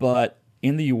 But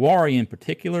in the Uwharrie in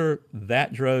particular,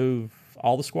 that drove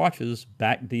all the Squatches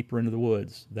back deeper into the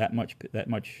woods. That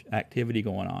much activity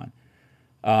going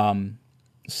on.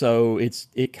 So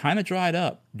it kind of dried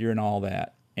up during all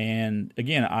that. And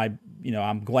again,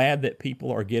 I'm glad that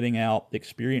people are getting out,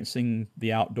 experiencing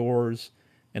the outdoors,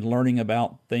 and learning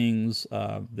about things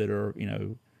that are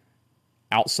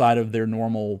outside of their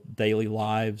normal daily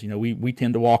lives. We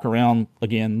tend to walk around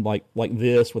again like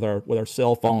this with our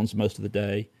cell phones most of the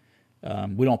day.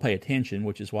 We don't pay attention,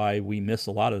 which is why we miss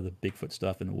a lot of the Bigfoot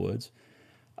stuff in the woods.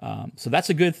 So that's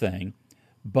a good thing.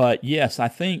 But yes, I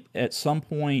think at some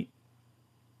point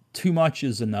too much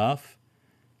is enough,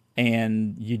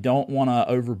 and you don't want to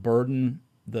overburden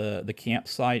the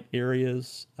campsite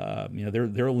areas.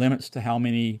 There are limits to how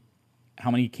many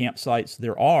campsites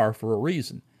there are for a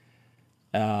reason.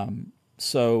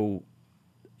 So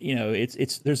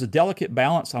there's a delicate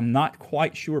balance. I'm not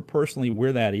quite sure personally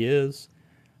where that is.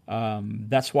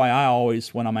 That's why I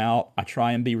always, when I'm out, I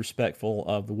try and be respectful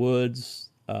of the woods,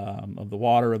 of the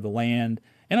water, of the land,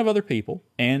 and of other people,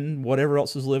 and whatever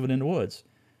else is living in the woods.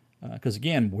 Because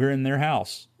again, we're in their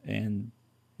house, and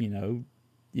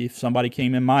if somebody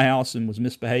came in my house and was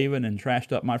misbehaving and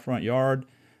trashed up my front yard,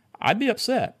 I'd be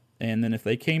upset. And then if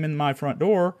they came in my front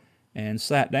door and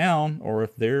sat down, or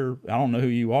if I don't know who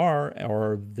you are,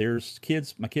 or there's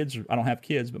kids, I don't have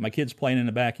kids, but my kids playing in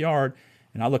the backyard,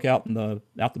 and I look out the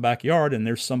backyard and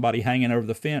there's somebody hanging over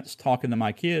the fence talking to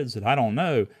my kids that I don't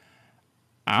know,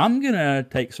 I'm gonna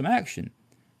take some action.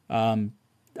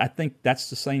 I think that's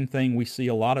the same thing we see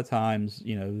a lot of times.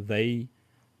 They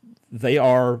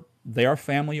are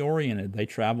family oriented. They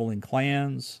travel in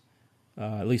clans.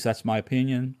 At least that's my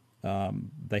opinion.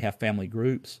 They have family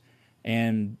groups,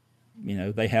 and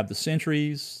they have the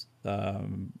sentries.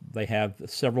 They have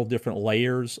several different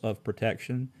layers of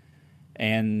protection,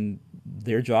 and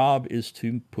their job is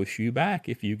to push you back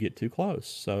if you get too close.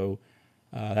 So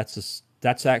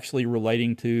that's actually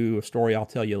relating to a story I'll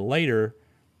tell you later.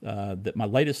 That my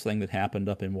latest thing that happened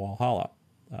up in Walhalla.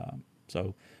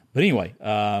 But anyway,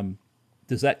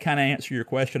 does that kind of answer your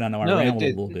question? I know I rambled a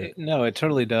little bit. No, it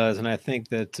totally does. And I think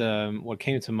that what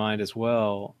came to mind as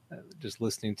well, just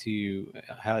listening to you,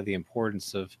 how the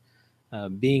importance of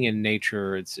being in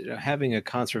nature, it's having a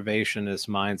conservationist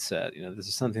mindset. This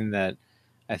is something that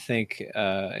I think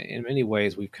in many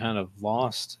ways we've kind of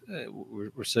lost.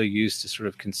 We're so used to sort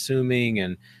of consuming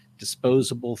and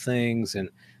disposable things,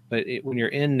 but when you're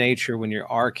in nature, when you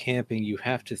are camping, you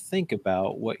have to think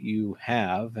about what you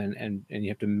have, and you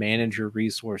have to manage your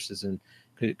resources, and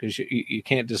because you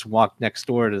can't just walk next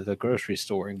door to the grocery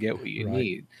store and get what you Right.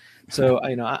 need. So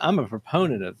I'm a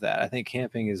proponent of that. I think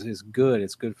camping is good.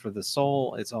 It's good for the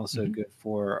soul. It's also Mhm. good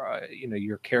for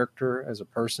your character as a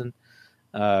person.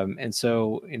 And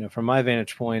so, from my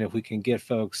vantage point, if we can get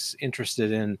folks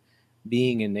interested in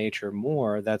being in nature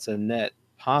more, that's a net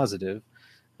positive.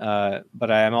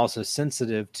 But I am also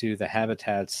sensitive to the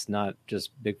habitats, not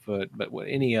just Bigfoot, but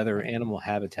any other Right. animal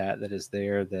habitat that is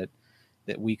there that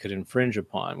we could infringe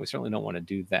upon. We certainly don't want to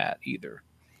do that either.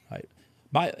 Right.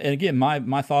 And again,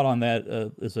 my thought on that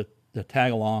is a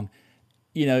tag along.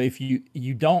 If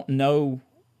you don't know,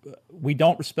 we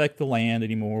don't respect the land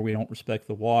anymore. We don't respect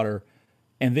the water.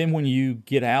 And then when you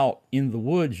get out in the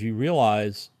woods, you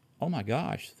realize, oh my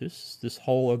gosh, this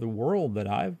whole other world that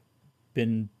I've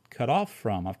been cut off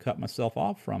from. I've cut myself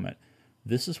off from it.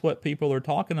 This is what people are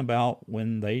talking about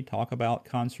when they talk about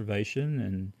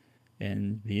conservation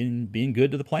and being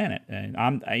good to the planet. And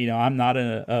I'm not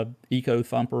a eco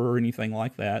thumper or anything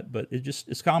like that, but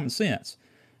it's common sense.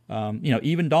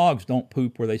 Even dogs don't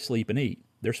poop where they sleep and eat.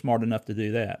 They're smart enough to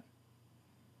do that.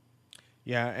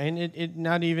 Yeah, and it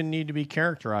not even need to be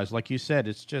characterized. Like you said,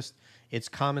 it's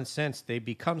common sense. They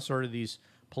become sort of these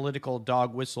political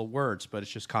dog whistle words, but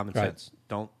it's just common Right. sense.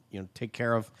 Don't take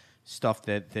care of stuff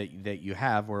that you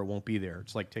have, or it won't be there.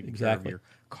 It's like taking care of Exactly. your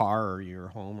car or your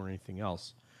home or anything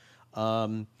else.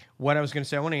 What I was going to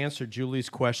say, I want to answer Julie's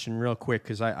question real quick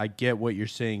because I get what you're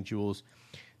saying, Jules.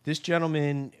 This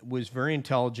gentleman was very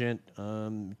intelligent,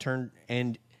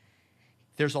 and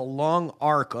there's a long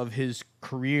arc of his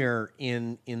career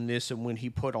in this, and when he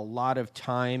put a lot of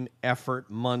time,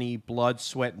 effort, money, blood,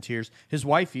 sweat, and tears. His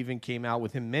wife even came out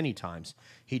with him many times.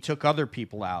 He took other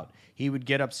people out. He would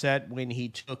get upset when he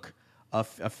took a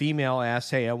female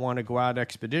asked, "Hey, I want to go out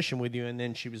expedition with you," and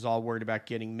then she was all worried about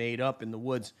getting made up in the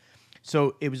woods.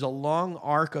 So it was a long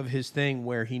arc of his thing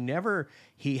where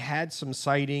he had some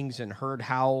sightings and heard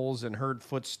howls and heard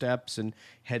footsteps and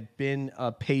had been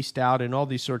paced out and all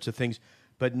these sorts of things,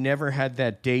 but never had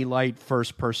that daylight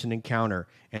first person encounter.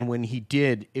 And when he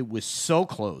did, it was so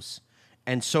close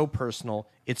and so personal,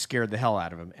 it scared the hell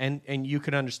out of him. And you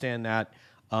can understand that.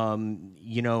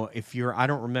 If I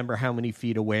don't remember how many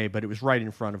feet away, but it was right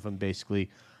in front of him basically,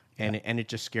 and it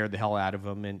just scared the hell out of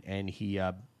him. And he,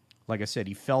 like I said,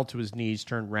 he fell to his knees,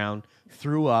 turned around,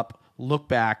 threw up, looked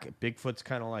back. Bigfoot's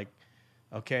kind of like,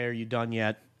 "Okay, are you done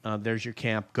yet? There's your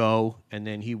camp. Go." And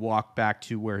then he walked back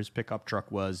to where his pickup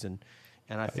truck was, and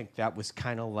I think that was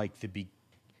kind of like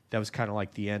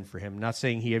the end for him. Not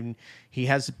saying he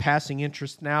has a passing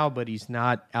interest now, but he's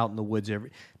not out in the woods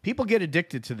people get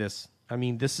addicted to this. I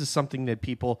mean, this is something that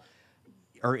people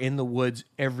are in the woods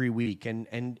every week, and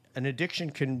an addiction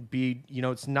can be,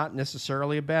 it's not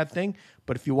necessarily a bad thing,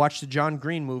 but if you watch the John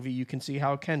Green movie, you can see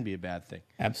how it can be a bad thing.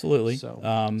 Absolutely. So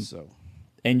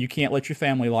And you can't let your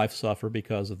family life suffer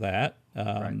because of that.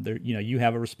 Right. You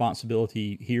have a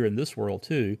responsibility here in this world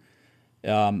too.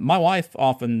 My wife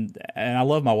often, and I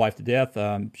love my wife to death.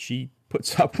 She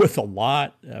puts up with a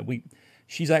lot.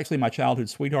 She's actually my childhood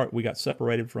sweetheart. We got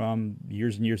separated from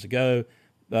years and years ago,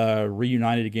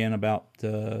 reunited again about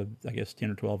I guess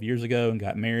 10 or 12 years ago, and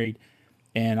got married.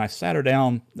 And I sat her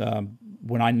down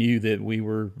when I knew that we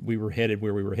were headed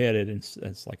where we were headed, and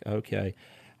it's like, okay,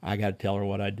 I got to tell her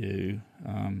what I do.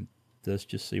 Let's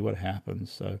just see what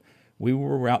happens. So we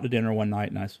were out to dinner one night,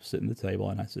 and I was sitting at the table,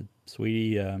 and I said,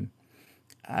 "Sweetie,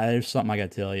 there's something I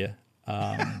got to tell you.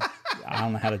 I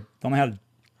don't know how to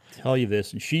tell you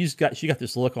this." And she got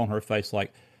this look on her face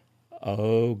like,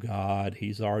 "Oh God,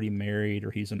 he's already married,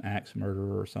 or he's an axe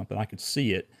murderer or something." I could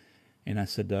see it, and I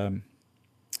said, "I'm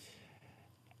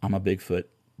a Bigfoot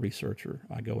researcher.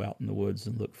 I go out in the woods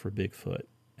and look for Bigfoot,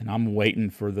 and I'm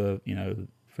waiting for the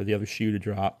other shoe to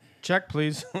drop." check,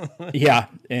 please. Yeah,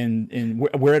 and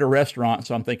we're at a restaurant,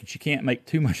 so I'm thinking she can't make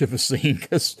too much of a scene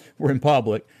because we're in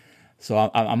public,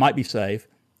 so I might be safe.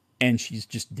 And she's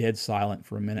just dead silent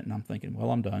for a minute, and I'm thinking,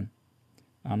 well, I'm done.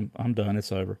 I'm done.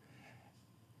 It's over.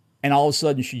 And all of a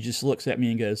sudden, she just looks at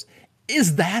me and goes,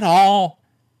 "Is that all?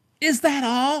 Is that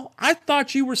all? I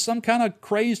thought you were some kind of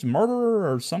crazed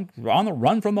murderer or some on the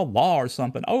run from the law or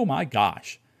something. Oh my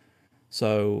gosh!"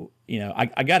 So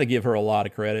I got to give her a lot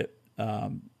of credit.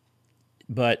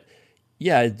 But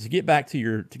yeah, to get back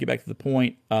to the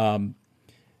point,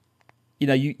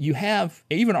 you have,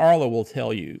 even Arla will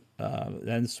tell you,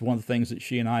 and it's one of the things that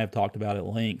she and I have talked about at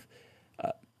length.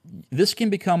 This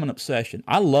can become an obsession.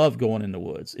 I love going in the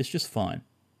woods. It's just fun.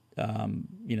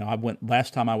 I went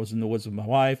last time I was in the woods with my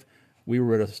wife. We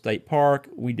were at a state park.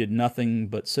 We did nothing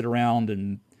but sit around,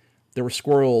 and there were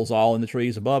squirrels all in the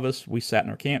trees above us. We sat in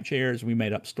our camp chairs. We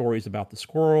made up stories about the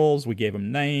squirrels. We gave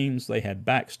them names. They had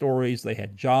backstories. They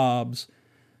had jobs.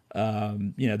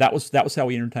 That was how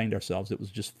we entertained ourselves. It was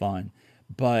just fun,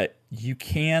 but you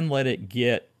can let it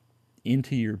get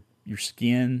into your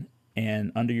skin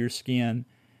and under your skin.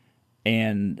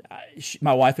 And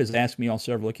my wife has asked me on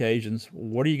several occasions,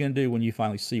 "What are you going to do when you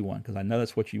finally see one?" Because I know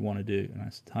that's what you want to do. And I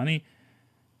said, "Honey,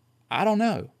 I don't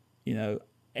know.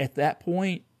 At that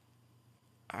point,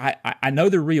 I know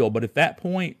they're real, but at that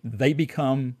point, they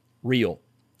become real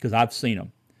because I've seen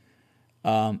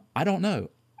them. I don't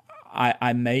know.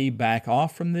 I may back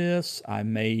off from this. I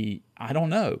don't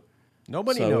know.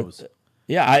 Nobody knows.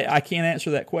 Yeah, I can't answer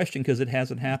that question because it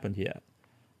hasn't happened yet.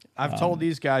 I've told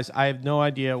these guys I have no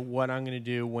idea what I'm going to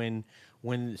do when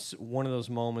one of those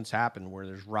moments happen where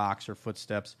there's rocks or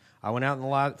footsteps. I went out in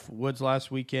the woods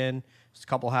last weekend. Just a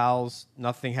couple howls.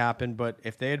 Nothing happened. But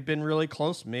if they had been really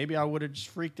close, maybe I would have just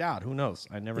freaked out. Who knows?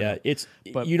 I never. Yeah, know.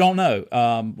 But you don't know.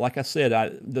 Like I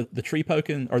said, the tree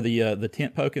poking or the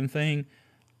tent poking thing,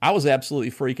 I was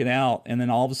absolutely freaking out. And then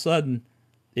all of a sudden,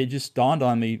 it just dawned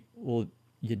on me. Well,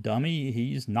 you dummy,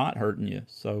 he's not hurting you.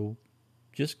 So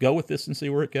just go with this and see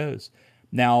where it goes.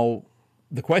 Now,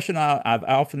 the question I've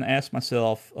often asked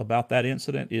myself about that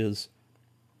incident is,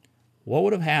 what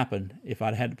would have happened if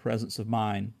I'd had the presence of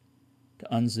mind to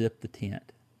unzip the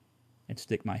tent and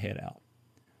stick my head out?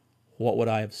 What would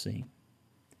I have seen?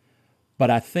 But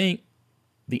I think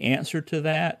the answer to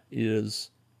that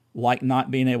is, like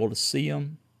not being able to see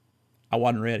them, I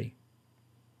wasn't ready.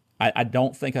 I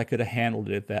don't think I could have handled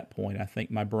it at that point. I think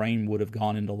my brain would have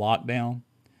gone into lockdown.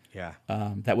 yeah,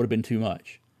 That would have been too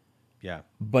much. yeah.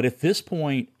 But at this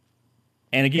point,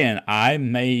 and again,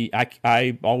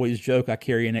 I always joke I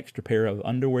carry an extra pair of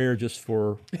underwear just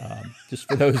for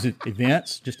those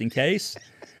events, just in case.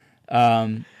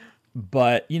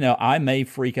 But I may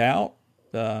freak out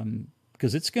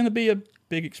because it's going to be a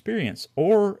big experience,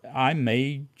 or I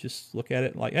may just look at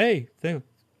it like, hey,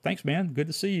 thanks, man, good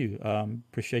to see you.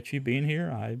 Appreciate you being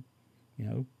here.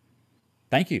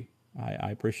 Thank you.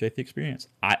 I appreciate the experience.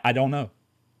 I don't know.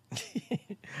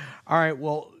 All right.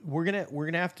 Well, we're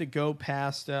gonna have to go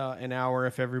past an hour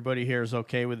if everybody here is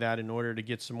okay with that in order to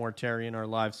get some more Terry in our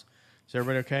lives. Is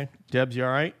everybody okay? Debs, you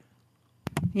all right?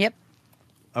 Yep.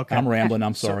 Okay. I'm rambling.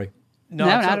 I'm sorry. No,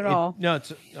 not at all.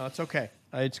 It's okay.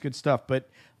 It's good stuff. But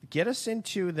get us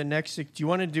into the next. Do you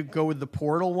want to go with the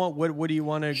portal one? What do you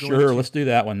want to go Sure, into? let's do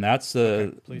that one. That's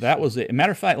please. that was it.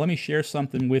 Matter of fact, let me share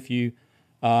something with you.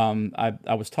 I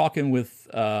was talking with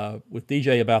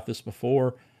DJ about this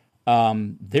before.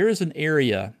 There is an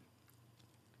area,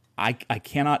 I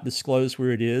cannot disclose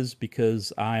where it is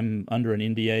because I'm under an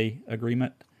NDA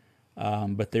agreement,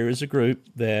 but there is a group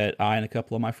that I and a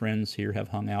couple of my friends here have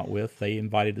hung out with. They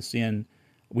invited us in.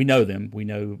 We know them. We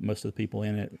know most of the people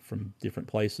in it from different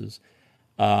places.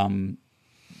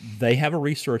 They have a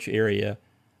research area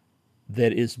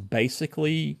that is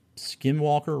basically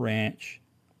Skinwalker Ranch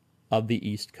of the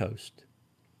East Coast.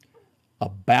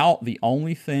 About the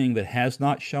only thing that has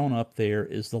not shown up there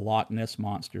is the Loch Ness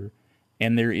Monster,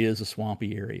 and there is a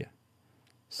swampy area.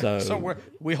 So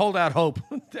we hold out hope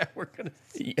that we're going to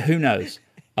see. Who knows?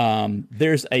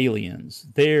 There's aliens.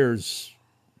 There's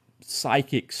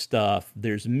psychic stuff.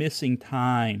 There's missing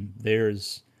time.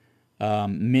 There's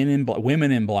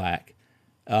women in black.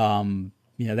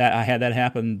 That I had that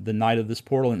happen the night of this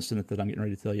portal incident that I'm getting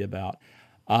ready to tell you about.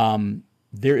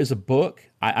 There is a book.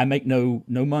 I make no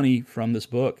money from this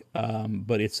book,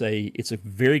 but it's a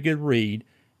very good read.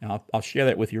 And I'll share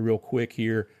that with you real quick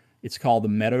here. It's called The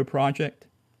Meadow Project.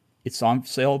 It's on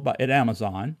sale at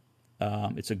Amazon.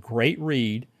 It's a great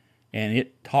read, and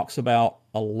it talks about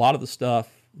a lot of the stuff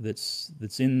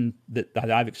that's in that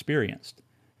I've experienced.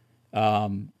 I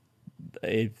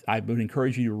would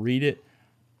encourage you to read it.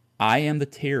 I am the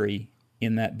Terry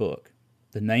in that book.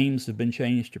 The names have been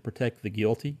changed to protect the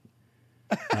guilty.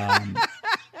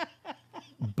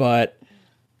 But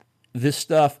this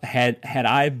stuff had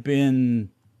I been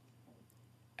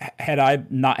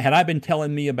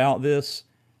telling me about this,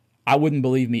 I wouldn't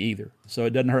believe me either. So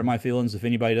it doesn't hurt my feelings if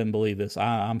anybody doesn't believe this.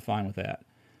 I'm fine with that.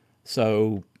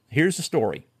 So here's the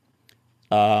story.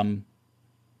 There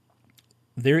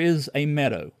is a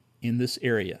meadow in this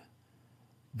area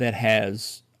that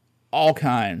has all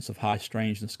kinds of high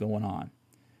strangeness going on.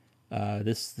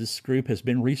 This group has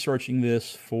been researching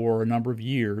this for a number of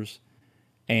years,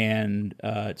 and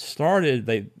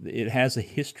it has a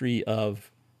history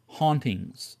of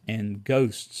hauntings and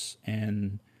ghosts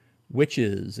and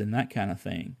witches and that kind of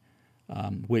thing,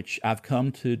 which I've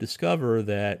come to discover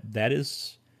that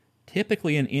is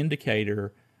typically an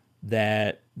indicator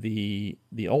that the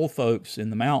old folks in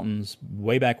the mountains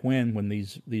way back when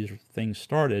these things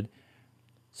started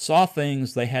saw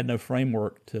things they had no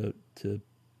framework to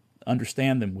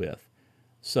understand them with.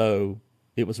 So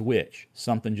it was a witch.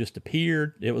 Something just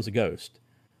appeared. It was a ghost.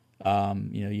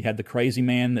 You had the crazy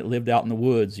man that lived out in the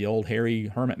woods, the old hairy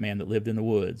hermit man that lived in the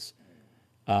woods.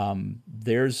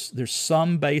 There's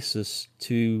some basis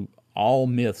to all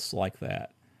myths like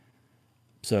that.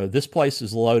 So this place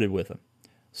is loaded with them.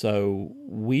 So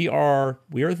we are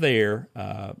there.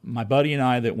 My buddy and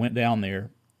I that went down there,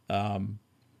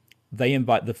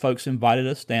 the folks invited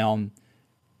us down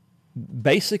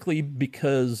basically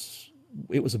because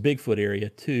it was a Bigfoot area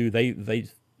too. They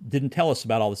didn't tell us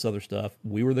about all this other stuff.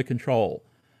 We were the control.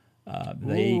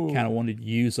 They kind of wanted to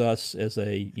use us as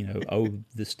a,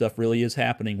 this stuff really is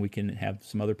happening. We can have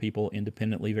some other people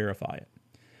independently verify it.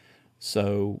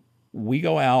 So we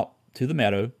go out to the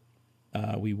meadow.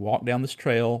 We walk down this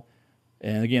trail,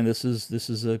 and again, this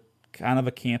is a kind of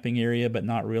a camping area, but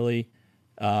not really.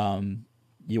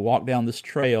 You walk down this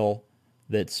trail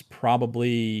that's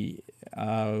probably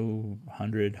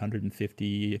 100,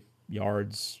 150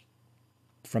 yards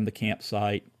from the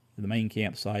campsite, the main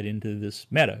campsite, into this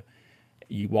meadow.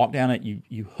 You walk down it,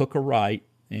 you hook a right,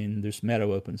 and this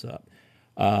meadow opens up.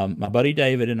 My buddy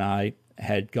David and I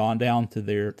had gone down to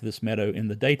this meadow in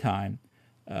the daytime.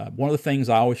 One of the things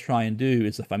I always try and do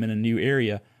is if I'm in a new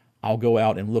area, I'll go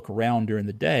out and look around during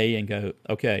the day and go,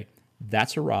 okay,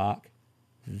 that's a rock,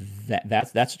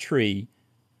 that's a tree,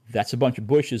 that's a bunch of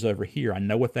bushes over here. I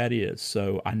know what that is.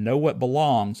 So I know what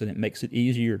belongs, and it makes it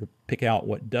easier to pick out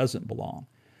what doesn't belong.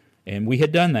 And we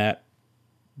had done that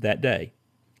day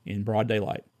in broad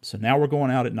daylight. So now we're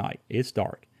going out at night. It's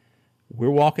dark. We're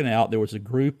walking out. There was a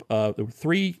group of, there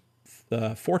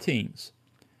were 4 teams.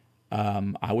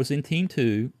 I was in team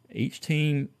 2. Each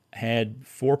team had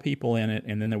 4 people in it,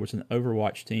 and then there was an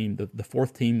Overwatch team. The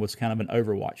 4th team was kind of an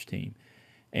Overwatch team.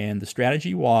 And the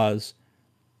strategy was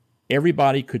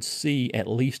everybody could see at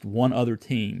least one other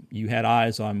team. You had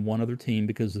eyes on one other team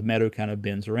because the meadow kind of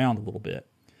bends around a little bit.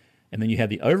 And then you had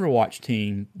the Overwatch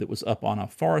team that was up on a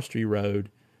forestry road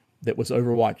that was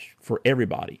Overwatch for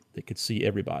everybody, that could see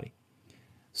everybody.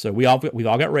 So we've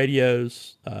all got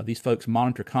radios. These folks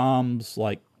monitor comms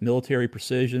like military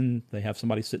precision. They have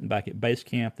somebody sitting back at base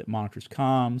camp that monitors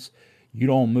comms. You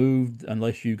don't move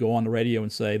unless you go on the radio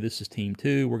and say, this is team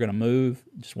 2, we're going to move.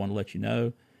 Just want to let you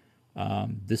know.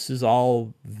 This is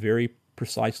all very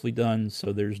precisely done,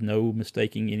 so there's no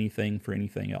mistaking anything for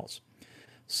anything else.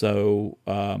 So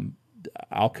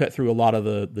I'll cut through a lot of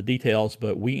the details,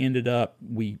 but we ended up,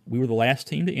 we were the last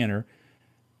team to enter.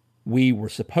 We were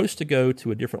supposed to go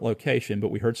to a different location, but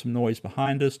we heard some noise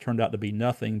behind us. Turned out to be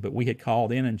nothing, but we had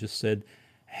called in and just said,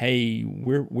 "Hey,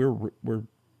 we're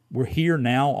here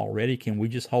now already. Can we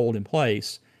just hold in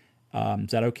place? Is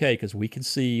that okay? Because we can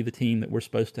see the team that we're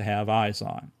supposed to have eyes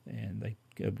on." And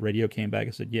the radio came back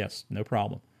and said, "Yes, no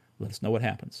problem. Let us know what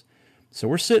happens." So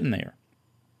we're sitting there,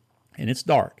 and it's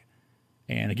dark.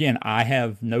 And again, I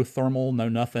have no thermal, no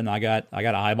nothing. I got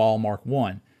eyeball Mark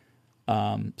 1.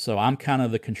 So I'm kind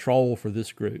of the control for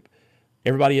this group.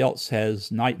 Everybody else has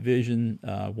night vision.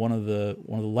 One of the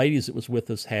ladies that was with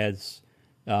us has,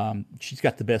 she's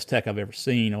got the best tech I've ever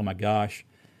seen. Oh my gosh.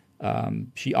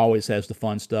 She always has the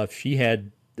fun stuff. She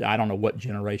had, I don't know what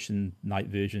generation night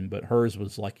vision, but hers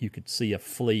was like you could see a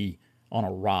flea on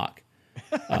a rock.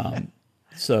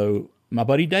 So my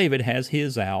buddy David has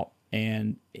his out,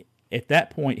 and at that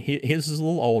point, his is a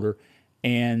little older,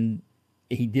 and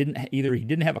he didn't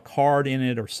have a card in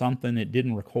it or something. It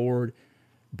didn't record,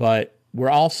 but we're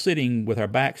all sitting with our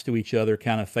backs to each other,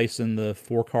 kind of facing the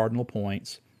 4 cardinal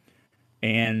points.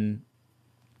 And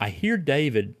I hear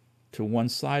David to one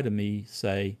side of me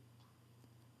say,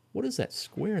 "What is that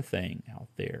square thing out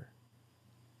there?"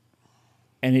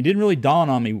 And it didn't really dawn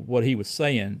on me what he was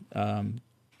saying.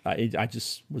 I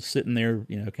just was sitting there,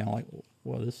 kind of like,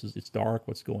 well, it's dark.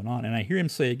 What's going on? And I hear him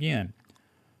say again,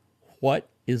 "What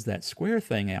is that square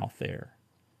thing out there?"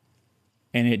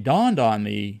 And it dawned on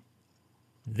me,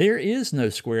 there is no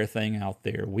square thing out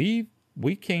there. We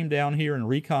came down here and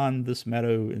reconned this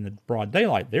meadow in the broad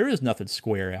daylight. There is nothing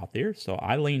square out there. So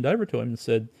I leaned over to him and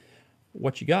said,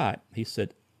 "What you got?" He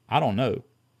said, "I don't know.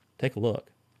 Take a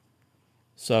look."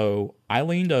 So I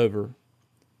leaned over.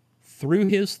 Through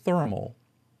his thermal,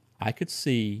 I could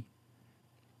see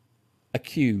a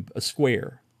cube, a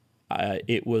square.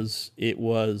 It was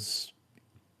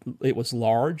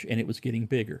large, and it was getting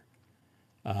bigger.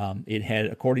 It had,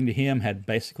 according to him, had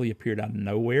basically appeared out of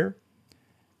nowhere.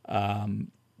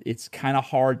 It's kind of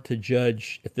hard to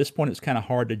judge. At this point, it's kind of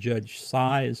hard to judge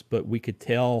size, but we could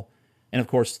tell. And of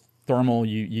course, thermal,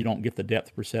 you don't get the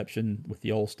depth perception with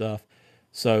the old stuff.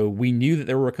 So we knew that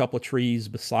there were a couple of trees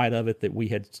beside of it that we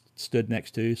had stood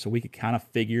next to, so we could kind of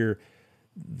figure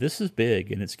this is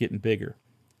big and it's getting bigger.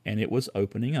 And it was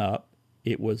opening up.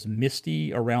 It was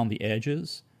misty around the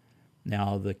edges.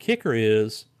 Now, the kicker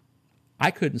is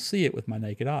I couldn't see it with my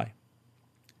naked eye.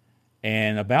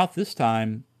 And about this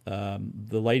time,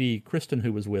 the lady, Kristen,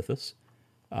 who was with us,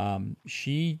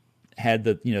 she had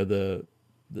the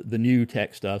new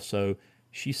tech stuff. So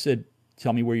she said,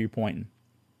 tell me where you're pointing.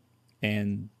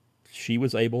 And she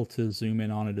was able to zoom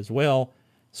in on it as well.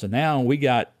 So now we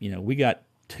got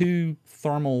two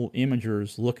thermal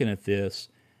imagers looking at this,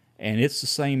 and it's the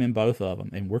same in both of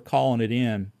them. And we're calling it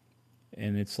in,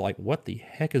 and it's like, what the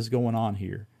heck is going on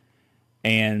here?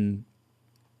 And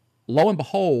lo and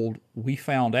behold, we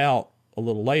found out a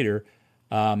little later,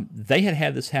 they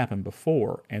had this happen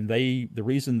before, and the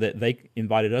reason that they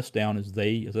invited us down is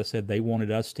as I said, they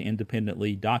wanted us to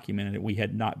independently document it. We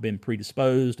had not been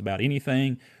predisposed about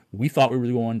anything. We thought we were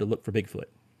going to look for Bigfoot.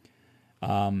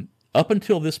 Up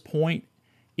until this point,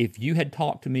 if you had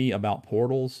talked to me about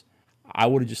portals, I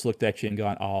would have just looked at you and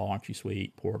gone, "Oh, aren't you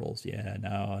sweet? Portals, yeah,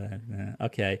 no,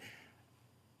 okay."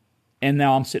 And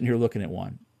now I'm sitting here looking at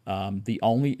one. I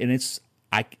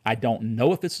don't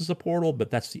know if this is a portal, but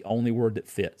that's the only word that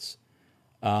fits.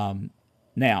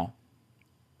 Now,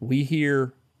 we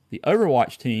hear the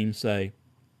Overwatch team say,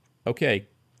 "Okay,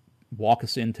 walk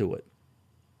us into it,"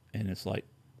 and it's like,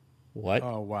 "What?"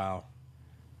 Oh, wow.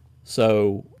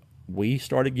 So we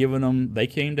started giving them. They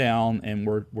came down and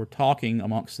we're talking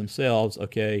amongst themselves.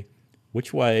 Okay,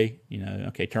 which way?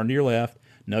 Okay, turn to your left.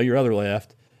 No, your other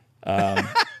left.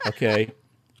 Okay,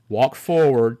 walk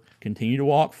forward. Continue to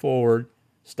walk forward.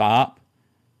 Stop.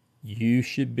 You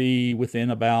should be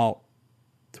within about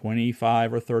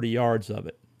 25 or 30 yards of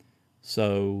it.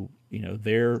 So,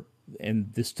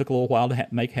 and this took a little while to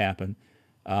make happen.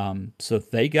 So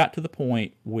they got to the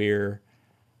point where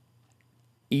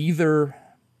either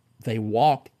they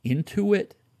walked into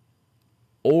it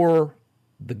or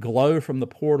the glow from the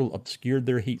portal obscured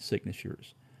their heat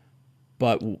signatures.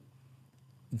 But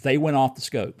they went off the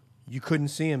scope. You couldn't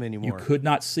see him anymore. You could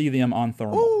not see them on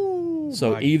thermal. Ooh,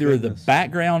 so either the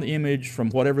background image from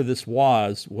whatever this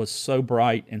was so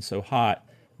bright and so hot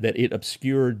that it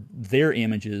obscured their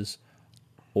images,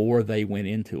 or they went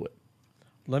into it.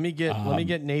 Let me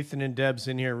get Nathan and Debs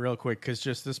in here real quick, because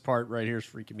just this part right here is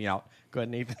freaking me out. Go ahead,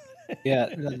 Nathan. Yeah,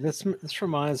 this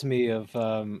reminds me of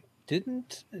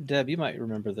didn't Deb? You might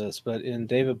remember this, but in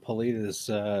David Polita's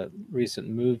recent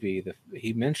movie,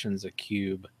 he mentions a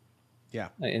cube. Yeah.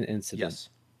 Incident.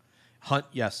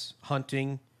 Yes.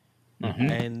 Hunting.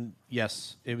 Mm-hmm. And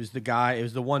yes, it was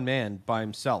the one man by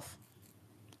himself.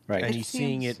 Right. And he's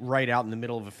seeing it right out in the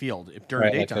middle of a field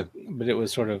during daytime. But it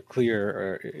was sort of clear,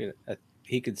 or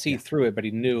he could see through it, but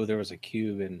he knew there was a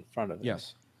cube in front of him.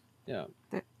 Yes. Yeah.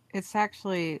 It's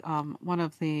actually one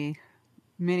of the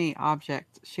many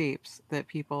object shapes that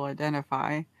people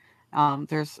identify.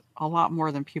 There's a lot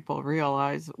more than people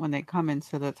realize when they come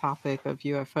into the topic of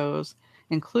UFOs,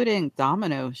 including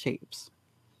domino shapes.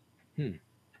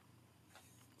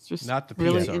 It's just not the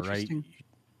really pizza, interesting. right?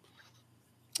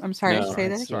 I'm sorry, No, say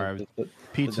that. Sorry, the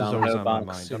pizza's always on my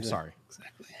mind. I'm sorry.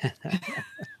 Exactly.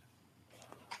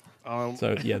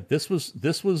 So yeah, this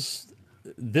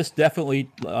definitely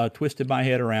twisted my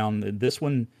head around. This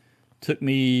one took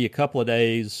me a couple of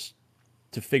days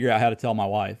to figure out how to tell my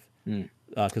wife,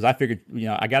 because I figured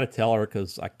I got to tell her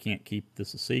because I can't keep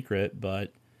this a secret,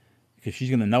 but because she's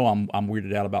going to know I'm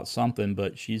weirded out about something,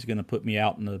 but she's going to put me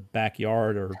out in the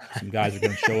backyard, or some guys are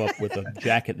going to show up with a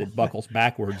jacket that buckles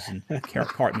backwards and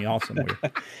cart me off somewhere.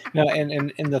 No,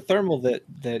 and the thermal that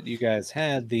you guys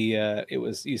had,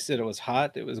 you said it was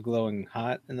hot. It was glowing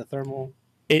hot in the thermal.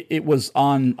 It was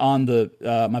on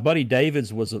the my buddy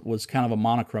David's was kind of a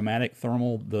monochromatic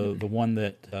thermal. The one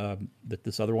that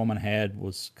this other woman had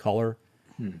was color,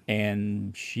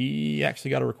 and she actually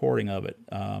got a recording of it.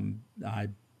 I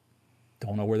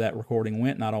don't know where that recording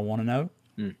went, and I don't want to know.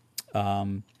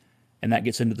 And that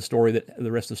gets into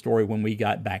the rest of the story when we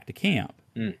got back to camp.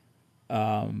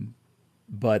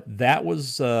 But that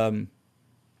was a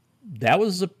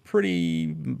pretty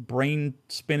brain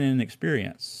spinning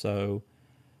experience. So.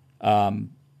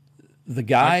 The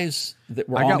guys that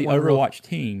were on the Overwatch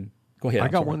team. Go ahead. I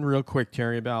got one real quick,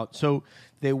 Terry. So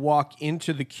they walk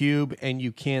into the cube and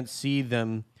you can't see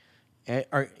them.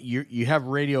 You have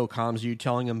radio comms. Are you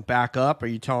telling them back up? Are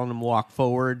you telling them walk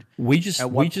forward?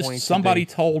 Somebody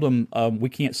told them we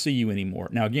can't see you anymore.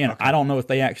 Now again, I don't know if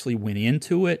they actually went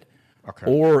into it,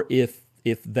 or if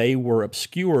they were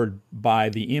obscured by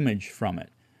the image from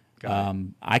it.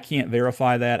 I can't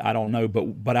verify that. I don't know,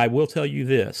 but I will tell you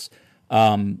this.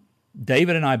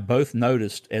 David and I both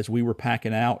noticed as we were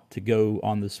packing out to go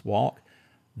on this walk,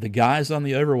 The guys on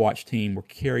the Overwatch team were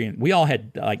carrying. We all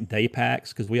had like day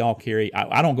packs because we all carry.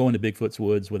 I don't go into Bigfoot's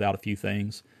woods without a few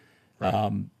things.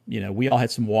 Right. We all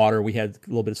had some water. We had a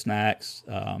little bit of snacks.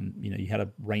 You had a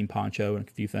rain poncho and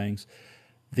a few things.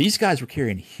 These guys were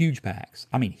carrying huge packs.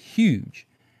 I mean, huge.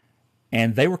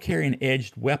 And they were carrying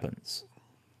edged weapons.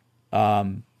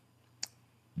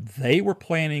 They were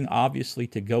planning, obviously,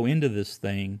 to go into this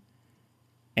thing,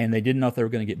 and they didn't know if they were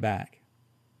going to get back.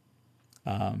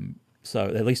 So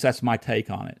at least that's my take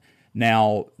on it.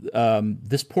 Now,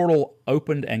 this portal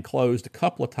opened and closed a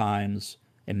couple of times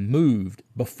and moved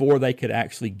before they could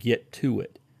actually get to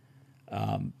it.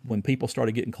 When people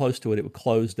started getting close to it, it would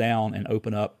close down and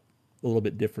open up a little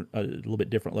bit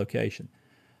different location.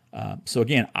 So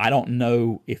again, I don't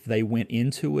know if they went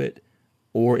into it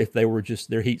or if they were just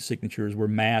their heat signatures were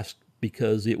masked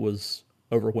because it was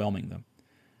overwhelming them.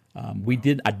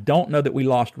 I don't know that we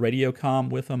lost radio comm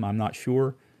with them. I'm not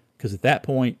sure because at that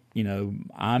point,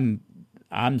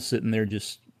 I'm sitting there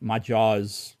just my jaw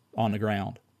is on the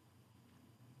ground.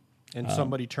 And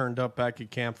somebody turned up back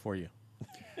at camp for you.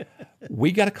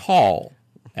 We got a call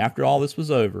after all this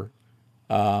was over.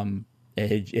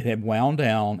 It had wound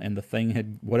down and the thing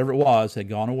had, whatever it was, had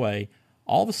gone away.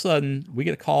 All of a sudden, we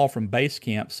get a call from base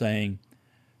camp saying,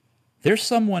 there's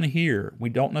someone here. We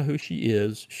don't know who she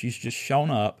is. She's just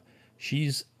shown up.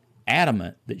 She's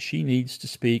adamant that she needs to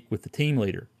speak with the team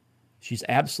leader. She's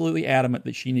absolutely adamant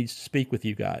that she needs to speak with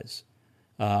you guys.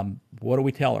 What do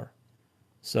we tell her?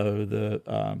 So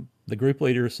the group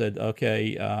leader said,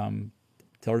 okay,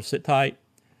 tell her to sit tight.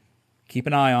 Keep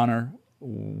an eye on her.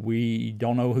 We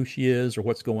don't know who she is or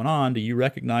what's going on. Do you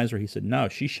recognize her? He said, no,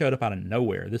 she showed up out of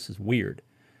nowhere. This is weird.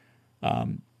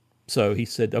 So he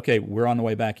said, okay, we're on the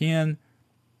way back in.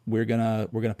 We're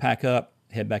gonna pack up,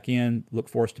 head back in, look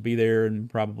for us to be there in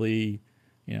probably,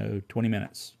 20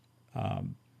 minutes.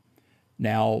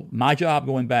 Now, my job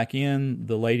going back in,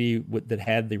 the lady that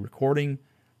had the recording,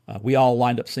 we all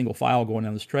lined up single file going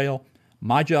down this trail.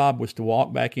 My job was to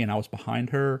walk back in. I was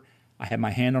behind her. I had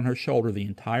my hand on her shoulder the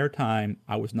entire time.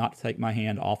 I was not to take my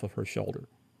hand off of her shoulder.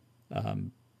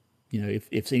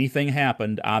 If anything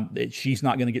happened, she's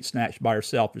not going to get snatched by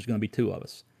herself. There's going to be two of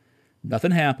us. Nothing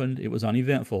happened. It was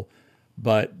uneventful.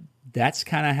 But that's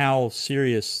kind of how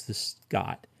serious this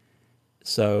got.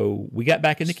 So we got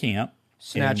back into camp.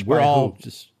 Snatched we're by all who?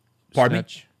 just, pardon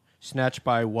me? Snatched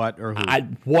by what or who?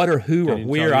 What or who or Didn't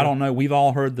where, tell I you? don't know. We've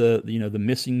all heard the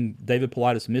missing, David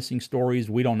Paulides missing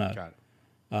stories. We don't know. Got it.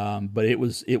 But it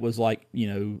was like,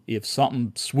 if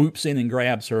something swoops in and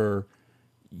grabs her,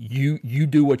 you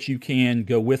do what you can,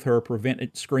 go with her, prevent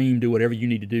it, scream, do whatever you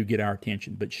need to do, get our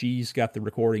attention. But she's got the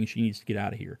recording. She needs to get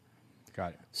out of here.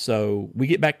 Got it. So we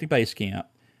get back to base camp,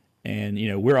 and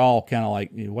we're all kind of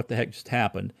like, what the heck just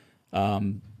happened?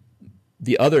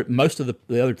 Most of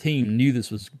the other team knew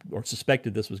this was or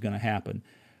suspected this was going to happen.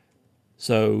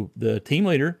 So the team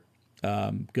leader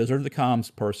goes over to the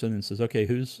comms person and says, okay,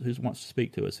 who wants to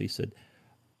speak to us? He said,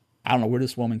 I don't know where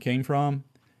this woman came from.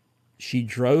 She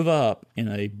drove up in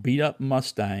a beat-up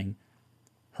Mustang.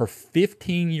 Her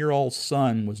 15-year-old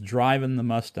son was driving the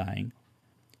Mustang.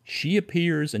 She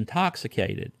appears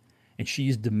intoxicated, and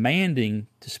she's demanding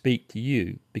to speak to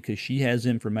you because she has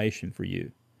information for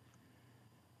you.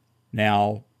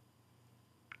 Now,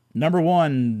 number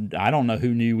one, I don't know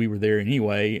who knew we were there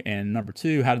anyway, and number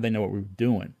two, how did they know what we were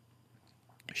doing?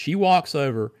 She walks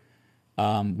over.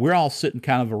 We're all sitting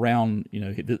kind of around,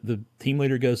 the team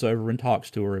leader goes over and talks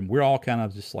to her, and we're all kind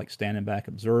of just like standing back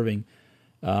observing.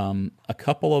 A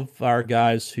couple of our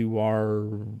guys who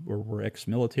were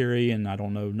ex-military, and I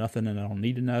don't know nothing and I don't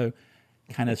need to know,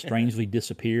 kind of strangely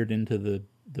disappeared into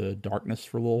the darkness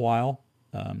for a little while.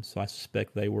 So I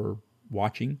suspect they were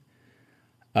watching.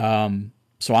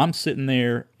 So I'm sitting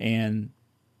there, and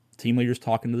team leader's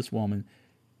talking to this woman,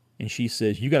 and she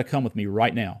says, you got to come with me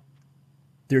right now.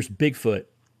 There's Bigfoot,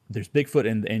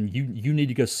 and you need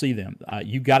to go see them.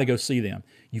 You got to go see them.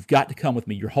 You've got to come with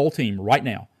me, your whole team, right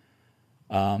now.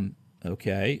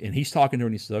 Okay. And he's talking to her,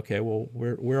 and he says, okay, well,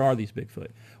 where are these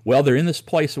Bigfoot? Well, they're in this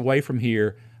place away from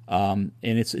here, and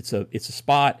it's a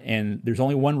spot, and there's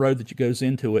only one road that goes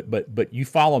into it, but you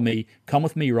follow me, come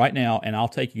with me right now, and I'll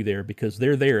take you there because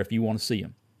they're there if you want to see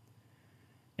them.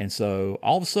 And so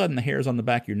all of a sudden, the hairs on the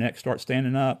back of your neck start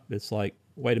standing up. It's like,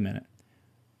 wait a minute.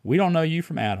 We don't know you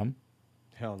from Adam.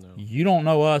 Hell no. You don't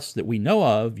know us that we know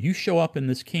of. You show up in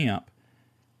this camp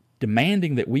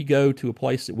demanding that we go to a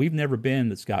place that we've never been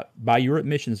that's got, by your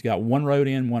admission, has got one road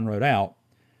in, one road out.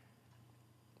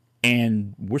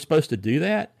 And we're supposed to do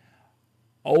that?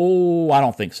 Oh, I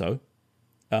don't think so.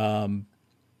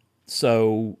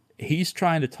 So he's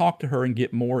trying to talk to her and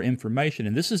get more information.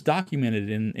 And this is documented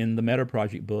in the Meta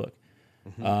Project book.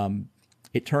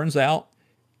 It turns out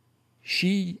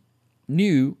she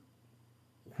knew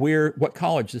what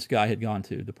college this guy had gone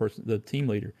to, the team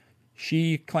leader.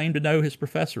 She claimed to know his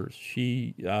professors.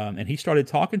 And he started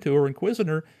talking to her and quizzing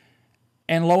her,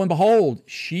 and lo and behold,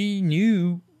 she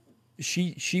knew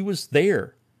she was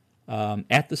there.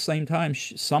 At the same time,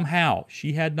 somehow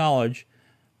she had knowledge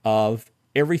of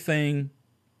everything,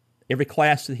 every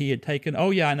class that he had taken.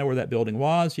 Oh yeah, I know where that building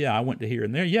was. Yeah, I went to here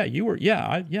and there. Yeah, you were.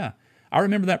 Yeah, I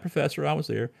remember that professor. I was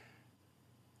there.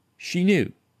 She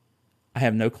knew. I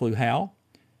have no clue how.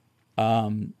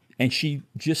 And she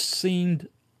just seemed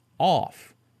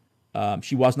off.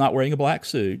 She was not wearing a black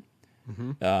suit.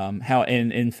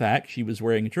 And in fact, she was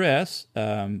wearing a dress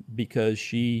because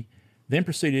she then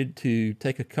proceeded to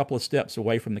take a couple of steps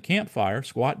away from the campfire,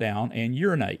 squat down, and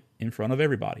urinate in front of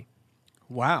everybody.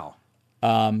 Wow.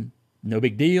 No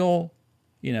big deal,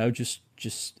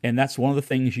 just, and that's one of the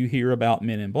things you hear about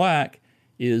Men in Black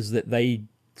is that they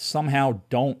somehow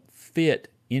don't fit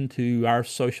into our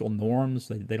social norms.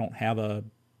 They don't have a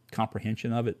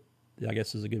comprehension of it, I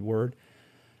guess is a good word.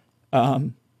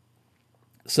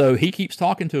 So he keeps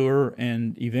talking to her,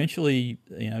 and eventually,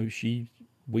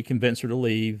 we convince her to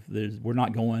leave. We're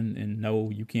not going, and no,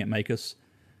 you can't make us.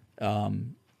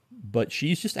 But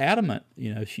she's just adamant.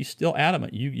 She's still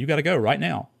adamant. You got to go right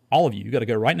now. All of you, you got to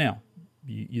go right now.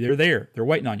 They're there. They're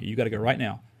waiting on you. You got to go right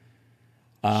now.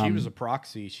 She was a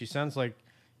proxy. She sounds like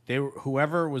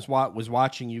whoever was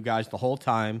watching you guys the whole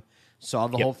time saw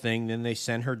the whole thing. Then they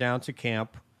sent her down to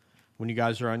camp when you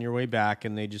guys are on your way back,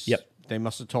 and they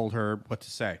must have told her what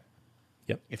to say.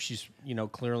 Yep. If she's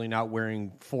clearly not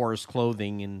wearing forest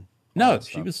clothing and no,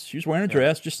 she was wearing a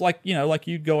dress, just like like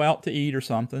you'd go out to eat or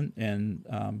something, and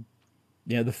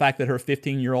the fact that her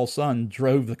 15-year-old son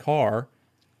drove the car,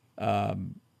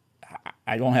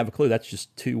 I don't have a clue. That's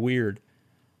just too weird.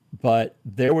 But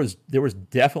there was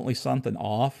definitely something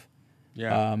off.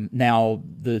 Yeah. Now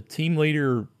the team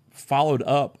leader followed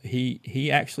up.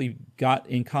 He actually got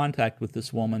in contact with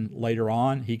this woman later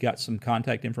on. He got some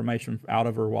contact information out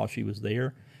of her while she was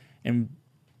there, and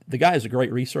the guy is a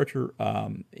great researcher.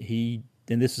 And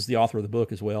this is the author of the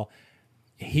book as well.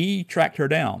 He tracked her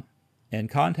down and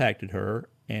contacted her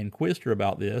and quizzed her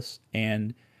about this,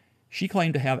 and she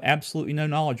claimed to have absolutely no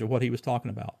knowledge of what he was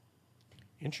talking about.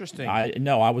 Interesting. I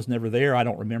was never there. I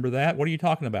don't remember that. What are you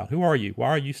talking about? Who are you? Why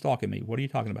are you stalking me? What are you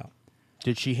talking about?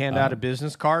 Did she hand out a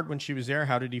business card when she was there?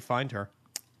 How did he find her?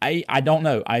 I don't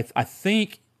know. I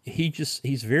think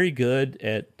he's very good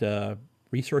at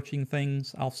researching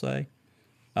things, I'll say.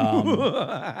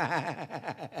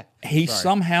 He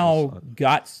somehow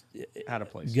got out of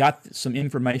place. Got some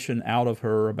information out of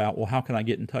her about, well, how can I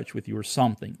get in touch with you or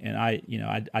something? And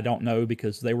I don't know,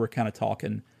 because they were kind of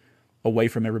talking away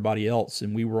from everybody else,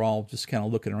 and we were all just kind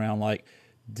of looking around like,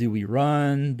 do we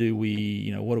run? Do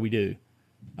we, what do we do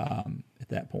at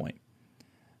that point?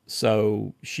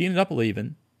 So she ended up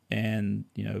leaving, and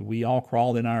we all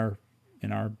crawled in our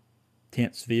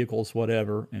tents, vehicles,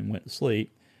 whatever, and went to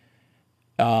sleep.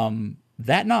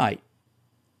 That night,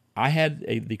 I had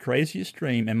the craziest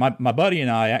dream, and my buddy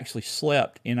and I actually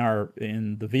slept in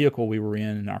the vehicle we were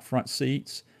in our front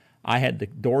seats. I had the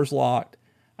doors locked.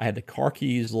 I had the car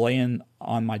keys laying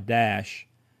on my dash.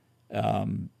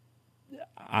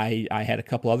 I had a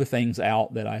couple other things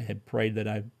out that I had prayed that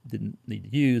I didn't need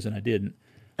to use, and I didn't.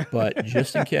 But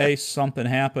just in case something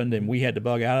happened and we had to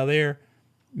bug out of there,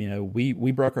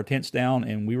 we broke our tents down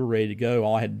and we were ready to go.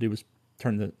 All I had to do was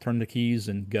turn the keys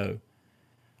and go.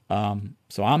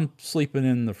 So I'm sleeping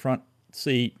in the front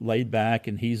seat, laid back,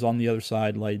 and he's on the other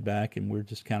side, laid back, and we're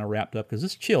just kind of wrapped up because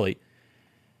it's chilly.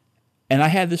 And I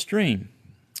had this dream.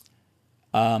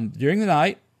 During the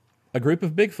night, a group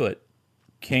of Bigfoot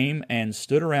came and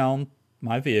stood around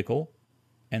my vehicle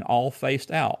and all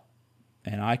faced out,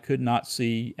 and I could not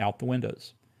see out the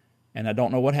windows. And I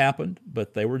don't know what happened,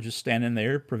 but they were just standing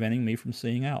there preventing me from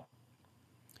seeing out.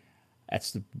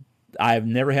 I've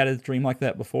never had a dream like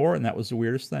that before, and that was the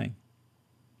weirdest thing.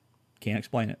 Can't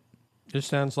explain it. This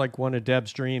sounds like one of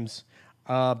Deb's dreams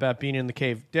about being in the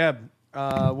cave. Deb,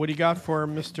 what do you got for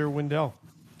Mr. Wendell?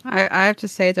 I have to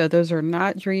say, though, those are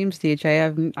not dreams,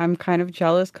 DJ. I'm kind of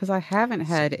jealous because I haven't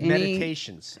had any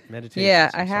meditations.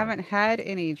 Yeah, I haven't had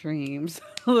any dreams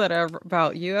that are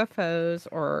about UFOs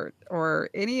or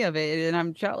any of it, and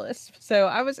I'm jealous. So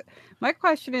my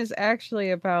question is actually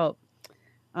about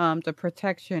the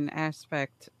protection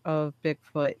aspect of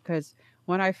Bigfoot, because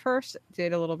when I first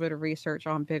did a little bit of research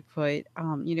on Bigfoot,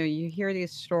 you hear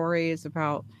these stories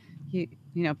about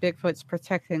Bigfoot's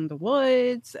protecting the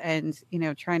woods and,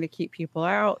 trying to keep people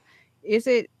out. Is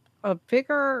it a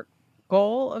bigger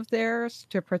goal of theirs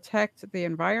to protect the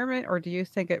environment, or do you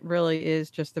think it really is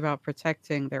just about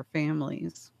protecting their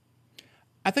families?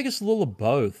 I think it's a little of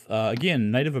both.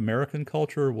 Again, Native American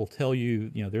culture will tell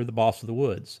you, they're the boss of the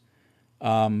woods.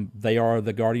 They are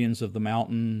the guardians of the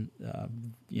mountain.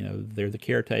 They're the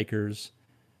caretakers.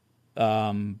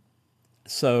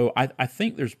 So I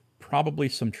think there's probably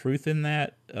some truth in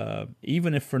that,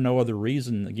 even if for no other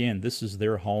reason. Again, this is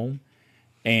their home,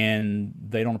 and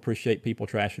they don't appreciate people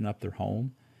trashing up their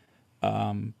home.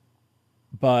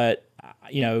 But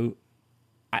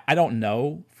I don't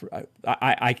know.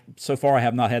 So far I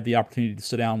have not had the opportunity to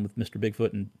sit down with Mr.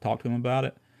 Bigfoot and talk to him about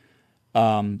it.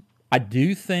 I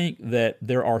do think that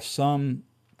there are some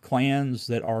clans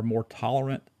that are more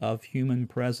tolerant of human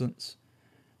presence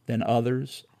than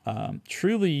others.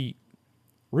 Truly,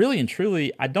 really and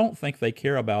truly, I don't think they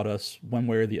care about us one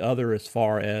way or the other. As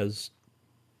far as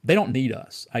they don't need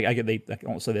us. I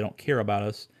don't say they don't care about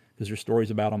us, because there's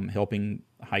stories about them helping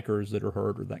hikers that are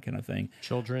hurt or that kind of thing.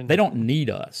 Children. They don't need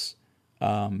us.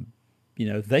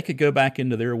 They could go back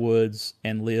into their woods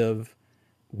and live,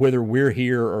 whether we're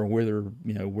here or whether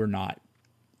we're not.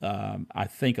 I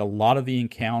think a lot of the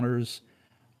encounters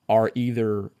are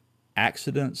either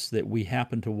accidents that we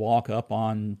happen to walk up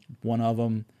on one of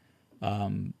them,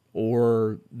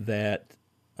 or that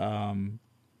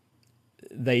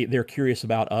they're curious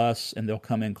about us and they'll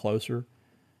come in closer.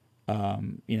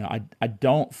 I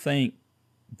don't think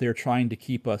they're trying to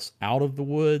keep us out of the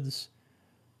woods,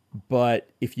 but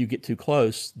if you get too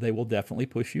close, they will definitely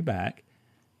push you back.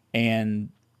 And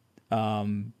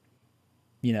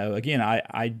again,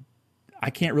 I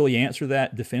can't really answer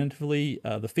that definitively.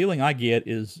 The feeling I get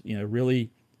is,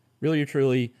 really, really or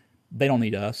truly, they don't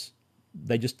need us.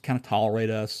 They just kind of tolerate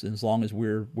us, and as long as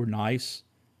we're nice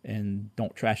and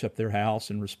don't trash up their house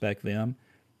and respect them,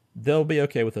 they'll be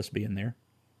okay with us being there.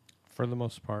 For the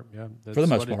most part, yeah. That's For the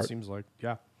most what part. it seems like,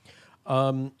 yeah.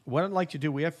 What I'd like to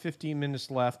do, we have 15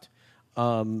 minutes left.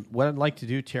 What I'd like to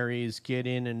do, Terry, is get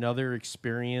in another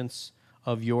experience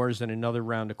of yours and another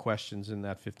round of questions in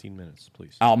that 15 minutes,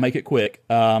 please. I'll make it quick.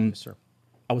 Yes, sir.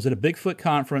 I was at a Bigfoot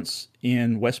conference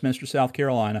in Westminster, South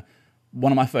Carolina,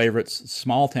 one of my favorites,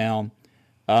 small town.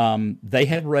 They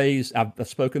had raised, I've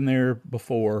spoken there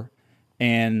before,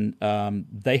 and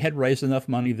they had raised enough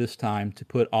money this time to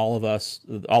put all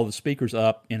the speakers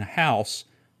up in a house,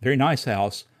 very nice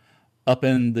house, up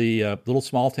in the little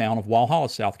small town of Walhalla,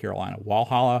 South Carolina.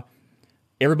 Walhalla,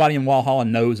 everybody in Walhalla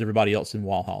knows everybody else in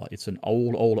Walhalla. It's an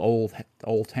old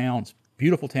town. It's a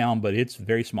beautiful town, but it's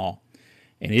very small.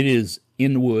 And it is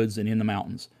in the woods and in the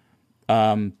mountains.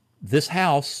 This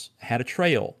house had a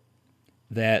trail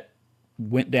that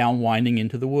went down winding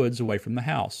into the woods away from the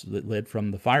house, that led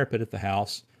from the fire pit at the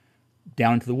house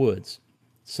down into the woods.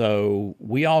 So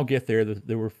we all get there.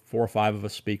 There were 4 or 5 of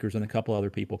us speakers, and a couple other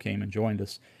people came and joined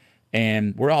us.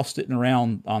 And we're all sitting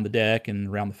around on the deck and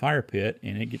around the fire pit,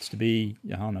 and it gets to be,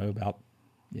 I don't know, about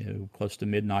close to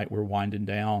midnight. We're winding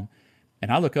down.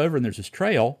 And I look over, and there's this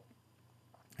trail.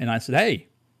 And I said, hey,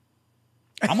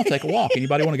 I'm going to take a walk.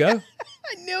 Anybody want to go?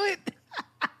 I knew it.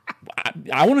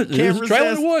 I want to. There's a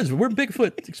trail in the woods. We're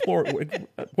Bigfoot explorers.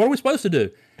 What are we supposed to do?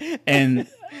 And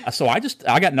so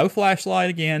I got no flashlight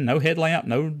again, no headlamp,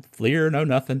 no FLIR, no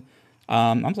nothing.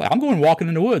 I'm like, I'm going walking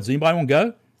in the woods. Anybody want to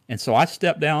go? And so I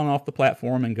step down off the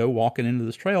platform and go walking into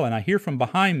this trail. And I hear from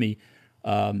behind me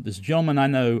this gentleman I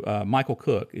know, Michael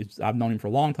Cook. I've known him for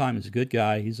a long time. He's a good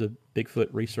guy. He's a Bigfoot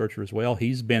researcher as well.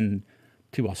 He's been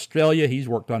to Australia. He's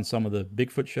worked on some of the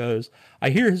Bigfoot shows. I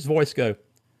hear his voice go,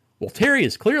 well, Terry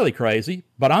is clearly crazy,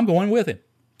 but I'm going with him.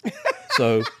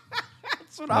 So,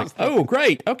 That's what I was thinking. oh,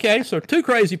 great. Okay, so 2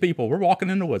 crazy people. We're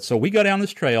walking in the woods. So we go down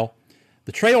this trail.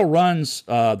 The trail runs,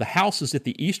 the house is at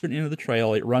the eastern end of the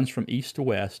trail. It runs from east to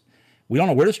west. We don't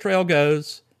know where this trail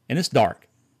goes, and it's dark.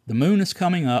 The moon is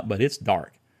coming up, but it's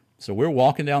dark. So we're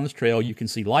walking down this trail. You can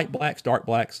see light blacks, dark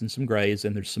blacks, and some grays,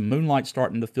 and there's some moonlight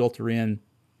starting to filter in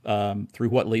through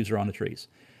what leaves are on the trees.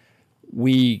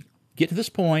 We get to this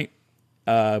point.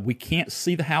 We can't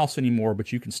see the house anymore,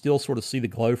 but you can still sort of see the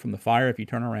glow from the fire if you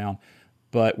turn around.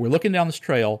 But we're looking down this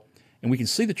trail, and we can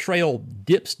see the trail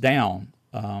dips down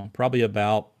probably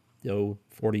about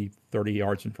 40, 30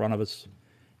 yards in front of us.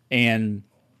 And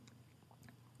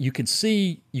you can't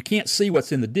see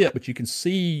what's in the dip, but you can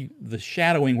see the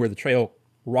shadowing where the trail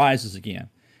rises again.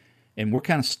 And we're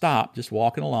kind of stopped, just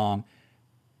walking along.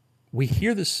 We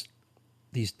hear these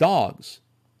dogs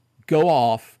go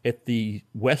off at the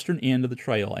western end of the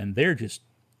trail, and they're just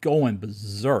going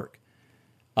berserk.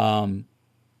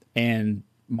 And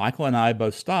Michael and I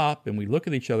both stop and we look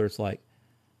at each other. It's like,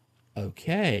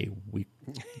 okay,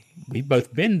 we've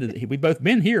both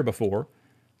been here before,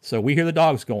 so we hear the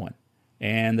dogs going,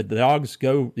 and the dogs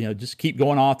go, just keep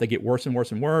going off. They get worse and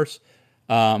worse and worse.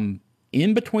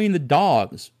 In between the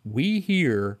dogs, we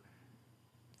hear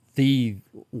the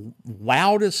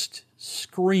loudest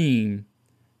scream.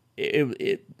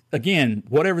 Again,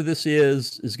 whatever this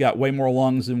is, has got way more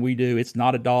lungs than we do. It's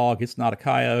not a dog. It's not a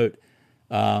coyote.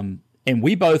 And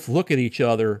we both look at each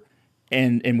other,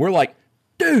 and we're like,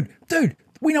 dude,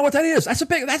 we know what that is. I've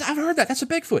heard that. That's a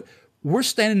Bigfoot. We're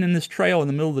standing in this trail in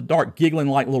the middle of the dark, giggling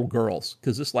like little girls,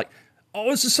 because it's like,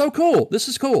 oh, this is so cool. This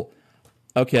is cool.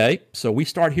 Okay, so we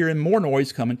start hearing more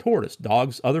noise coming toward us.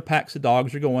 Other packs of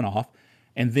dogs are going off.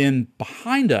 And then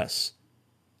behind us,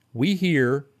 we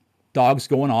hear dogs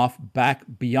going off back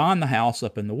beyond the house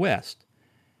up in the west.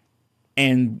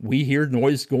 And we hear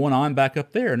noise going on back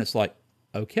up there. And it's like,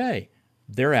 okay,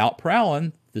 they're out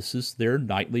prowling. This is their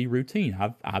nightly routine.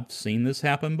 I've seen this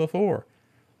happen before.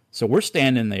 So we're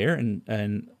standing there,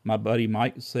 and my buddy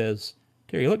Mike says,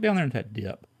 Terry, look down there in that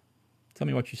dip. Tell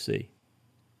me what you see.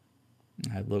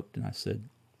 And I looked and I said,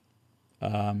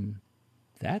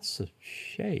 that's a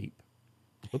shape.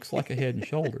 Looks like a head and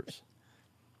shoulders.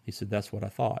 He said, that's what I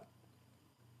thought.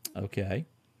 Okay.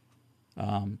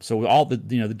 So all the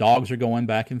dogs are going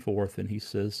back and forth, and he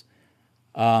says,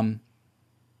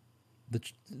 the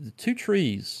two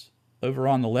trees over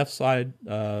on the left side,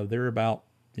 they're about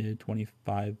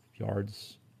 25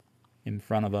 yards in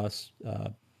front of us.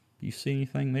 You see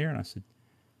anything there? And I said,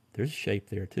 there's a shape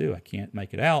there too. I can't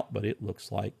make it out, but it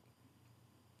looks like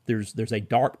there's a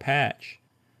dark patch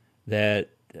that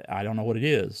I don't know what it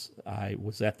is.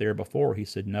 Was that there before? He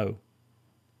said, no,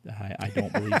 I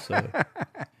don't believe so.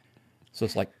 So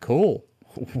it's like, cool.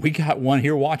 We got one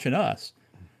here watching us.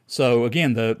 So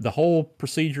again, the whole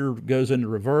procedure goes into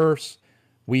reverse.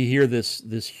 We hear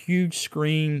this huge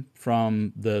scream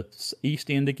from the east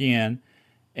end again,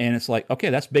 and it's like, okay,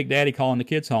 that's Big Daddy calling the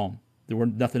kids home.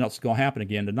 Nothing else is going to happen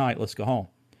again tonight. Let's go home.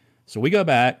 So we go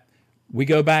back. We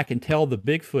go back and tell the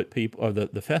Bigfoot people, or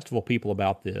the festival people,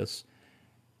 about this,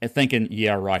 and thinking,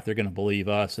 yeah, right, they're going to believe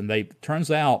us. And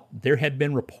turns out there had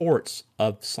been reports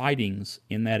of sightings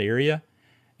in that area,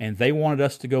 and they wanted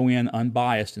us to go in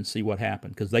unbiased and see what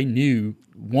happened, because they knew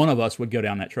one of us would go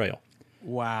down that trail.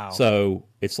 Wow. So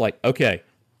it's like, okay,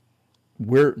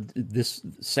 this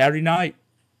Saturday night,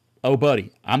 oh,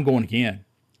 buddy, I'm going again.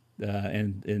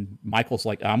 And Michael's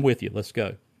like, I'm with you. Let's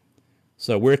go.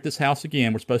 So we're at this house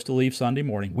again. We're supposed to leave Sunday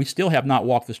morning. We still have not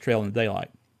walked this trail in the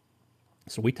daylight.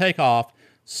 So we take off.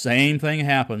 Same thing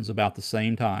happens about the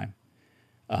same time.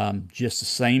 Just the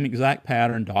same exact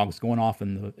pattern. Dogs going off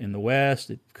in the west.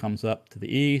 It comes up to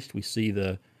the east. We see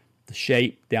the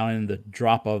shape down in the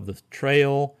drop of the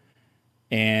trail.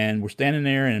 And we're standing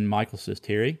there, and Michael says,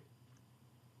 Terry,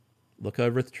 look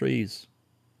over at the trees.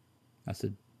 I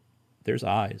said, there's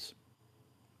eyes.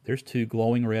 There's two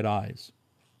glowing red eyes.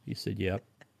 He said, yep.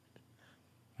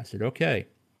 I said, okay.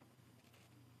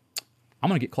 I'm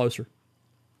going to get closer.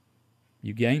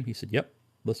 You game? He said, yep,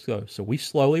 let's go. So we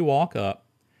slowly walk up.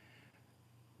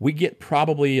 We get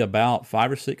probably about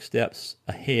 5 or 6 steps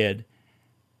ahead,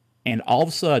 and all of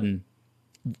a sudden,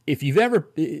 if you've ever,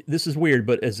 this is weird,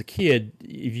 but as a kid,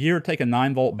 if you ever take a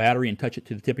 9-volt battery and touch it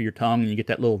to the tip of your tongue and you get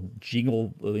that little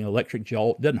jingle, electric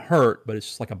jolt, it doesn't hurt, but it's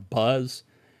just like a buzz.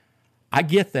 I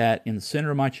get that in the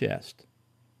center of my chest.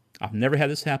 I've never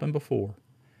had this happen before.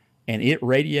 And it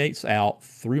radiates out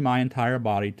through my entire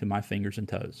body to my fingers and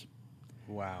toes.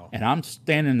 Wow. And I'm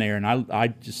standing there, and I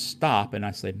just stop, and I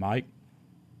say, Mike,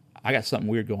 I got something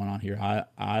weird going on here.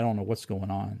 I don't know what's going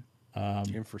on.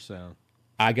 Infrasound.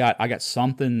 I got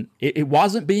something. It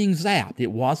wasn't being zapped.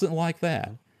 It wasn't like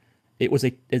that.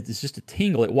 It's just a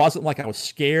tingle. It wasn't like I was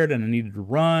scared and I needed to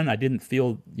run. I didn't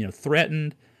feel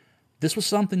threatened. This was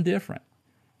something different.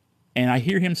 And I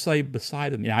hear him say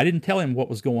beside me, I didn't tell him what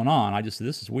was going on. I just said,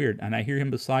 this is weird. And I hear him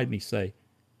beside me say,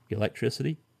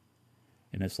 electricity?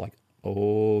 And it's like,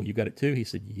 oh, you got it too? He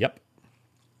said, yep.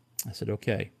 I said,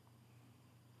 okay,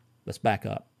 let's back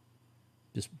up.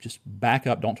 Just back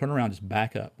up. Don't turn around. Just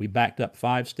back up. We backed up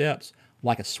 5 steps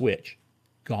like a switch.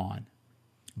 Gone.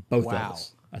 Both of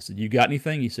us. I said, you got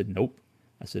anything? He said, nope.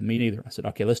 I said, me neither. I said,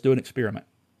 okay, let's do an experiment.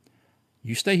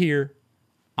 You stay here.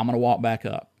 I'm going to walk back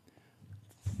up.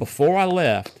 Before I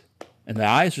left, and the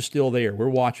eyes are still there, we're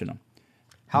watching them.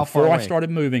 Before I started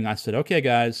moving, I said, okay,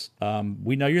 guys,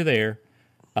 we know you're there.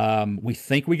 We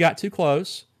think we got too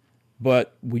close,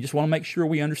 but we just want to make sure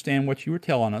we understand what you were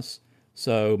telling us.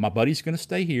 So my buddy's going to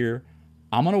stay here.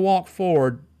 I'm going to walk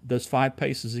forward those 5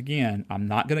 paces again. I'm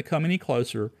not going to come any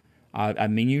closer. I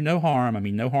mean you no harm. I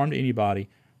mean no harm to anybody.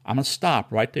 I'm going to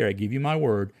stop right there. I give you my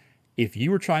word. If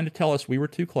you were trying to tell us we were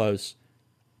too close,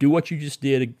 do what you just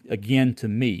did again to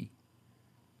me.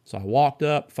 So I walked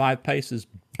up 5 paces,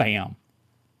 bam.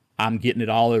 I'm getting it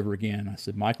all over again. I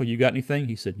said, Michael, you got anything?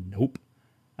 He said, nope.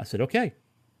 I said, okay.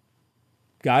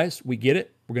 Guys, we get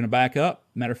it. We're going to back up.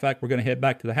 Matter of fact, we're going to head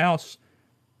back to the house.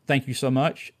 Thank you so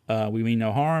much. We mean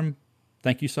no harm.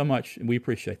 Thank you so much, and we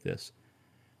appreciate this.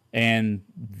 And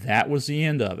that was the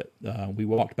end of it. We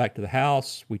walked back to the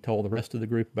house. We told the rest of the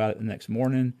group about it the next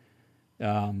morning.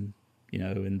 And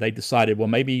they decided, well,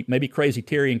 maybe Crazy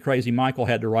Terry and Crazy Michael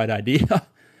had the right idea.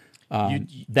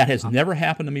 That has never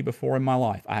happened to me before in my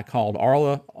life. I called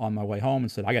Arla on my way home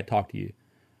and said, I got to talk to you.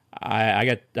 I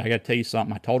got to tell you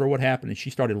something. I told her what happened, and she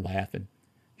started laughing.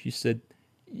 She said,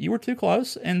 you were too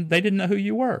close, and they didn't know who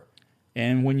you were.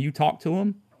 And when you talked to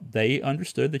them, they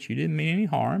understood that you didn't mean any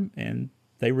harm, and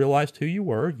they realized who you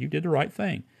were. You did the right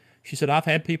thing. She said, I've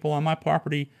had people on my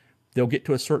property, they'll get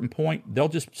to a certain point, they'll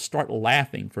just start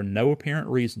laughing for no apparent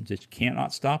reason. Just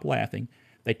cannot stop laughing.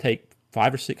 They take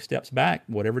 5 or 6 steps back,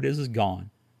 whatever it is gone.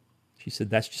 She said,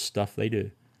 that's just stuff they do.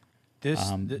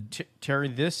 Terry,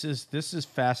 this is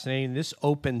fascinating. This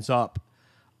opens up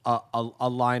a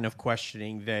line of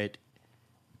questioning that,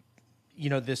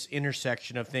 this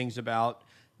intersection of things about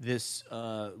this,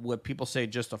 what people say,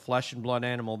 just a flesh and blood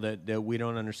animal that we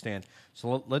don't understand.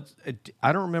 So let's.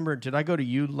 I don't remember. Did I go to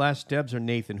you last, Debs, or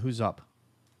Nathan? Who's up?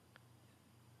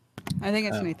 I think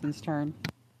it's Nathan's turn.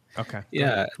 Okay.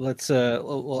 Yeah, let's.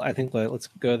 Well, I think let's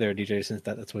go there, DJ, since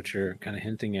that's what you're kind of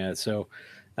hinting at. So,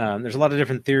 there's a lot of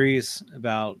different theories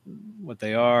about what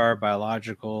they are: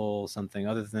 biological, something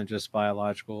other than just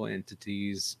biological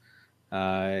entities.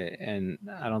 And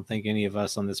I don't think any of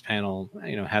us on this panel,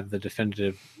 have the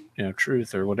definitive,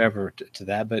 truth or whatever to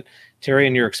that. But Terry,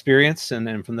 in your experience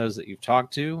and from those that you've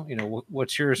talked to,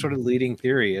 what's your sort of leading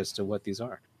theory as to what these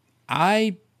are?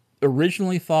 I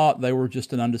originally thought they were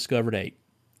just an undiscovered ape,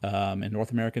 in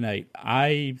North American ape.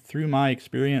 Through my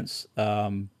experience,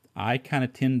 I kind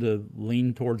of tend to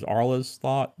lean towards Arla's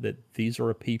thought that these are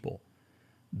a people.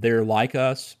 They're like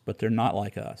us, but they're not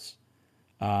like us.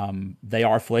 They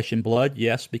are flesh and blood,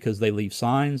 yes, because they leave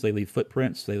signs, they leave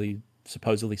footprints, they leave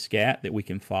supposedly scat that we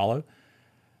can follow.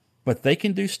 But they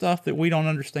can do stuff that we don't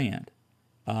understand.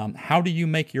 How do you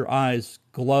make your eyes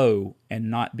glow and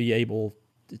not be able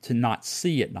to not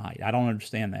see at night? I don't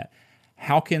understand that.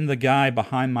 How can the guy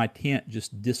behind my tent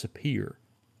just disappear?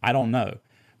 I don't know.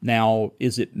 Now,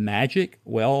 is it magic?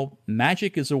 Well,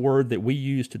 magic is a word that we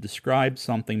use to describe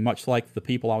something much like the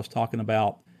people I was talking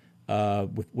about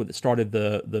with it started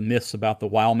the myths about the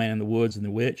wild man in the woods and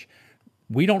the witch.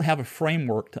 We don't have a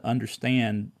framework to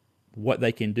understand what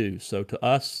they can do. So to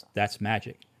us, that's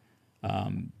magic.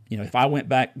 If I went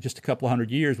back just a couple of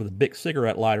 100 years with a big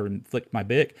cigarette lighter and flicked my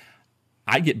bick,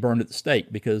 I'd get burned at the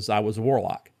stake because I was a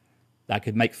warlock. I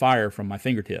could make fire from my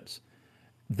fingertips.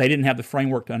 They didn't have the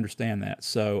framework to understand that.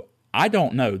 So I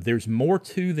don't know. There's more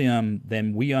to them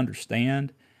than we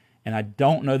understand, and I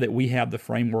don't know that we have the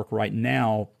framework right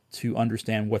now to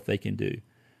understand what they can do.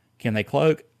 Can they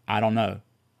cloak? I don't know.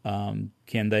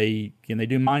 Can they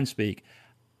do mind speak?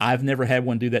 I've never had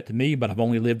one do that to me, but I've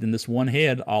only lived in this one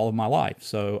head all of my life,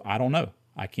 so I don't know.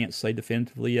 I can't say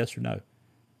definitively yes or no.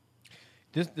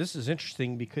 This is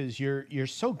interesting because you're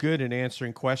so good at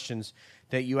answering questions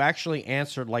that you actually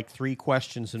answered like 3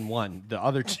 questions in one. The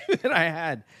other 2 that I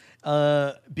had,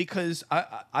 because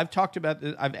I've talked about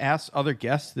this, I've asked other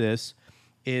guests this,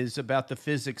 is about the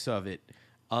physics of it.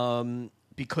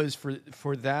 Because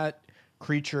for that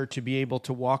creature to be able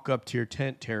to walk up to your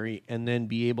tent, Terry, and then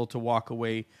be able to walk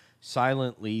away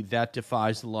silently, that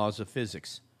defies the laws of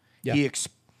physics. Yeah.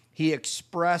 He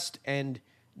expressed and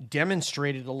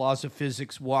demonstrated the laws of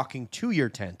physics walking to your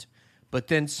tent, but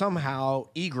then somehow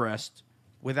egressed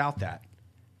without that.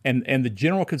 And the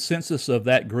general consensus of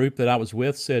that group that I was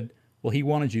with said, well, he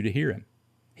wanted you to hear him.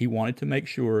 He wanted to make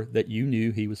sure that you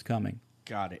knew he was coming.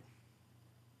 Got it.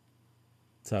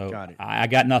 So I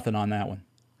got nothing on that one.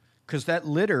 Because that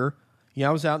litter, I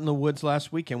was out in the woods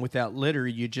last weekend. With that litter,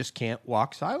 you just can't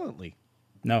walk silently.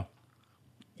 No.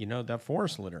 That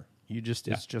forest litter.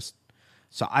 It's just.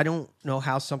 So I don't know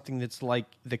how something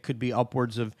that could be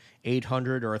upwards of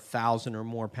 800 or 1,000 or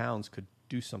more pounds could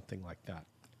do something like that.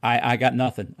 I got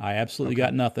nothing. I absolutely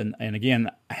got nothing. And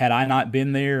again, had I not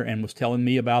been there and was telling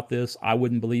me about this, I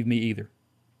wouldn't believe me either.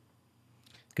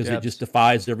 Because it just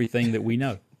defies everything that we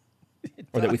know.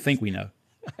 Or that we think we know.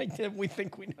 We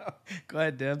think we know. Go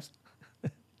ahead, Debs.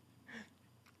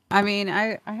 I mean,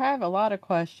 I have a lot of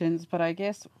questions, but I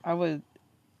guess I would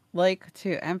like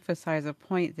to emphasize a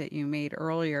point that you made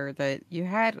earlier, that you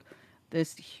had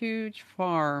this huge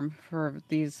farm for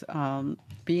these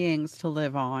beings to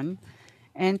live on.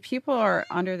 And people are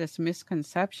under this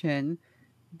misconception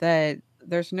that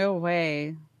there's no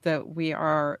way that we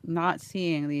are not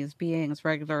seeing these beings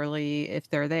regularly if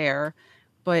they're there,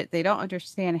 but they don't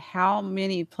understand how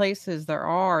many places there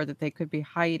are that they could be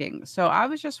hiding. So I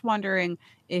was just wondering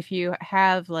if you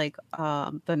have like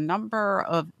the number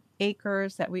of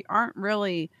acres that we aren't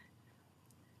really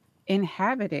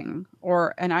inhabiting,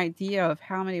 or an idea of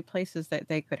how many places that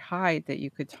they could hide that you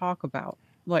could talk about,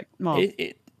 like, well, It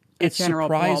a it's general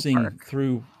surprising ballpark.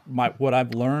 through what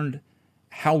I've learned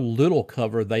how little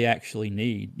cover they actually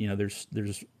need. You know,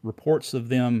 there's reports of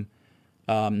them.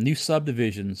 New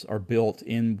subdivisions are built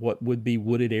in what would be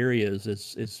wooded areas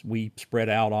as we spread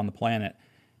out on the planet,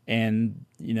 and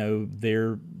you know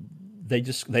there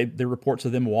are reports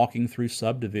of them walking through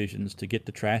subdivisions to get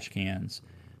the trash cans,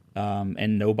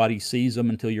 and nobody sees them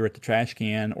until you're at the trash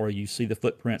can or you see the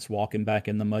footprints walking back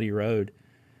in the muddy road.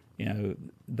 You know,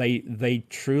 they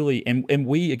truly, and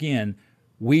we, again,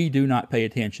 we do not pay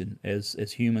attention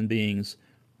as human beings.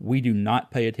 We do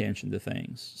not pay attention to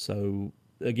things. So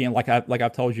again, like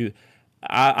I've told you,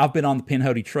 I've been on the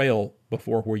Pinhoti Trail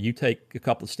before, where you take a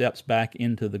couple of steps back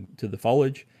into the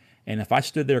foliage, and if I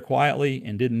stood there quietly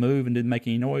and didn't move and didn't make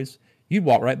any noise, you'd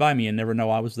walk right by me and never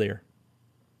know I was there.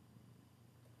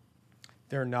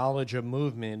 Their knowledge of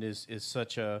movement is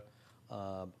such a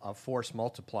force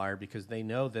multiplier, because they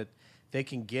know that they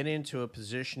can get into a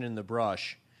position in the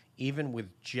brush, even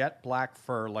with jet black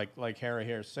fur, like Hera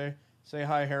here. Say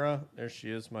hi, Hera. There she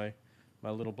is, my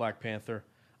little Black Panther.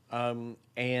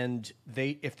 And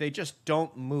if they just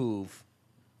don't move,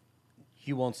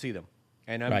 you won't see them.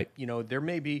 And Right. there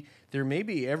may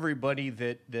be everybody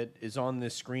that is on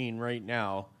this screen right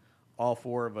now, all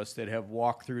four of us that have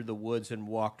walked through the woods and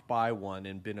walked by one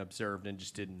and been observed and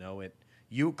just didn't know it.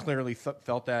 You clearly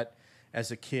felt that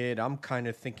as a kid. I'm kind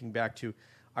of thinking back to,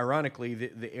 ironically,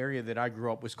 the area that I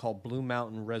grew up was called Blue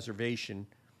Mountain Reservation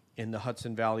in the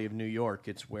Hudson Valley of New York.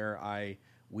 It's where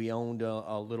we owned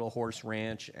a little horse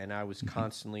ranch, and I was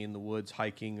constantly in the woods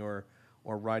hiking or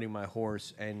riding my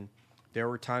horse. And there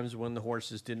were times when the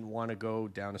horses didn't want to go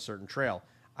down a certain trail.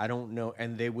 I don't know,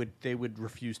 and they would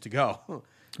refuse to go.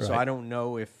 So Right. I don't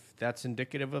know if that's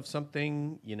indicative of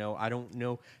something. I don't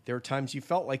know. There were times you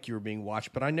felt like you were being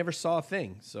watched, but I never saw a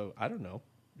thing. So I don't know.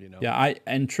 Yeah,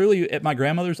 and truly at my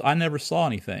grandmother's, I never saw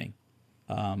anything,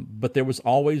 but there was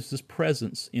always this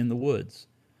presence in the woods.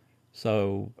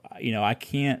 So I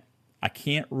can't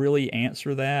really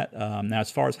answer that. Now,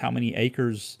 as far as how many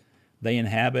acres they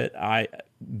inhabit,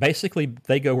 basically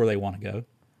they go where they want to go.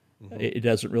 It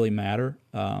doesn't really matter.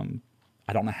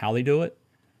 I don't know how they do it,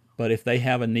 but if they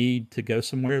have a need to go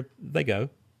somewhere, they go.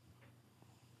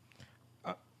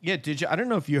 Yeah, did you? I don't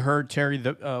know if you heard, Terry.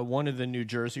 One of the New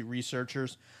Jersey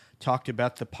researchers talked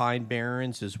about the Pine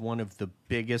Barrens as one of the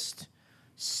biggest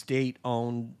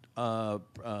state-owned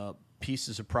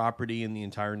pieces of property in the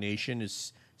entire nation.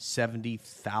 Is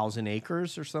 70,000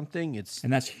 acres or something. It's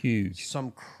And that's huge.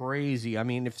 some crazy. I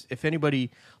mean, if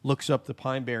anybody looks up the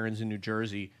Pine Barrens in New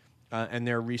Jersey, and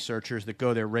there are researchers that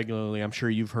go there regularly, I'm sure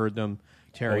you've heard them,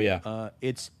 Terry. Oh,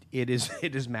 yeah. It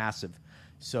is massive.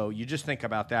 So you just think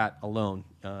about that alone.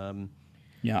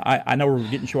 Yeah, I know we're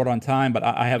getting short on time, but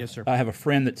I have Yes, sir. I have a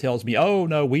friend that tells me, "Oh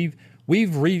no, we've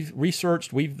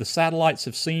researched, the satellites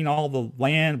have seen all the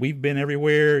land, we've been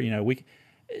everywhere."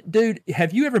 Dude,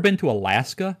 have you ever been to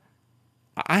Alaska?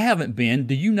 I haven't been.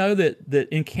 Do you know that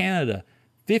in Canada,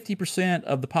 50%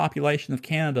 of the population of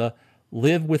Canada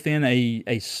live within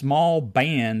a small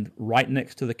band right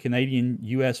next to the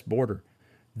Canadian-U.S. border?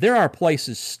 There are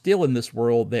places still in this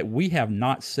world that we have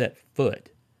not set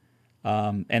foot.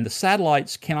 And the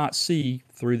satellites cannot see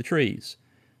through the trees.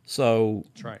 So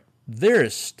That's right. there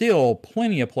is still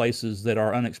plenty of places that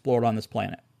are unexplored on this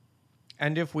planet.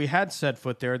 And if we had set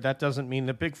foot there, that doesn't mean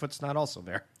that Bigfoot's not also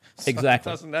there. So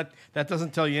Exactly. that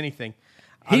doesn't tell you anything.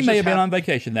 I He was may just have been on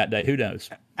vacation that day. Who knows?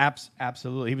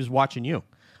 Absolutely, he was watching you.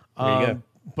 There you go.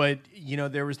 But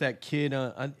there was that kid.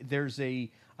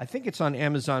 I think it's on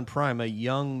Amazon Prime.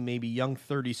 Maybe young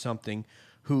 30-something,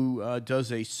 who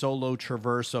does a solo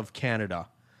traverse of Canada,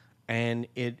 and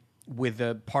it with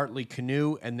a partly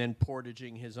canoe and then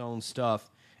portaging his own stuff.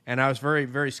 And I was very,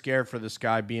 very scared for this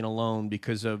guy being alone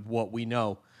because of what we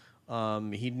know.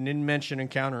 He didn't mention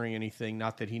encountering anything,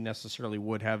 not that he necessarily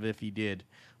would have if he did.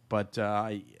 But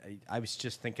I was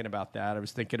just thinking about that. I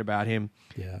was thinking about him,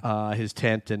 Yeah. his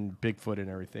tent and Bigfoot and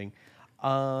everything.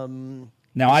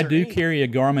 Now, I there do any- carry a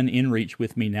Garmin InReach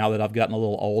with me now that I've gotten a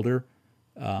little older,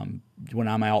 when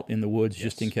I'm out in the woods,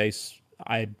 just in Yes. case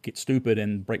I get stupid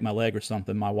and break my leg or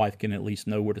something, my wife can at least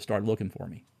know where to start looking for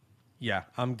me. Yeah,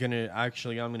 I'm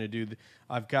gonna do.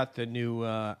 I've got the new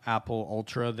Apple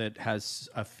Ultra that has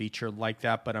a feature like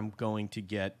that, but I'm going to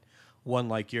get one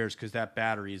like yours because that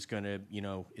battery is gonna,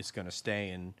 it's gonna stay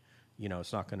and,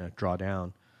 it's not gonna draw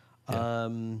down. Yeah.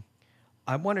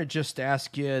 I want to just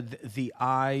ask you the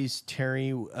eyes,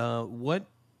 Terry. What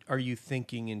are you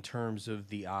thinking in terms of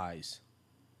the eyes?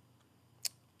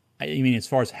 I mean, as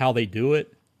far as how they do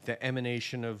it, The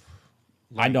emanation of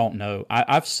I light? don't know.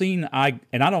 I've seen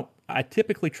and I don't. I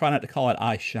typically try not to call it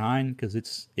eye shine because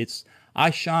it's eye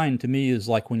shine to me is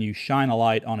like when you shine a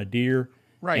light on a deer,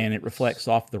 Right. and it reflects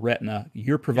off the retina.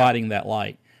 You're providing that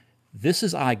light. This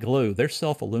is eye glow. They're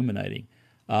self illuminating.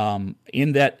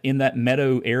 In that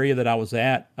meadow area that I was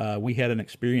at, we had an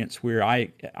experience where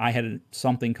I had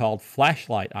something called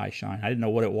flashlight eye shine. I didn't know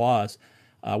what it was.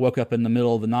 I woke up in the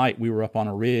middle of the night. We were up on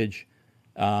a ridge,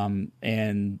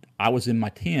 and I was in my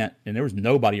tent, and there was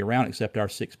nobody around except our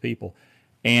 6 people.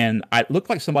 And it looked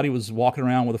like somebody was walking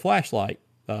around with a flashlight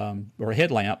or a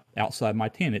headlamp outside my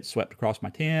tent. It swept across my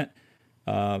tent,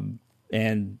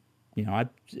 and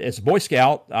as a Boy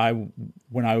Scout,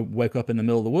 when I wake up in the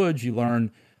middle of the woods, you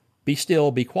learn be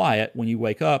still, be quiet when you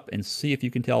wake up, and see if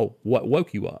you can tell what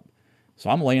woke you up. So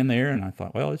I'm laying there, and I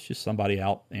thought, well, it's just somebody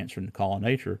out answering the call of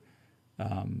nature.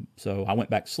 So I went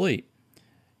back to sleep.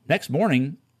 Next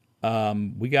morning,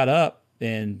 we got up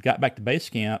and got back to base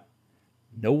camp.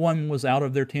 No one was out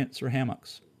of their tents or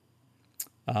hammocks.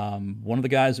 One of the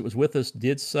guys that was with us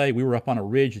did say we were up on a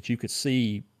ridge that you could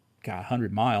see,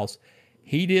 100 miles.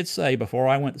 He did say before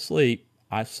I went to sleep,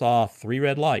 I saw 3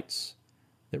 red lights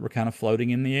that were kind of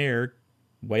floating in the air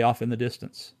way off in the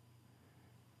distance.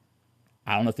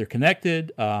 I don't know if they're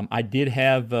connected. I did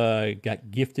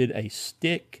got gifted a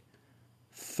stick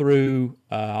through.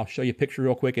 I'll show you a picture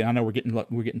real quick, and I know we're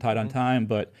getting tight on time,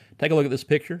 but take a look at this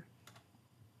picture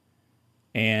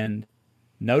and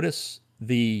notice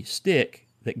the stick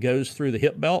that goes through the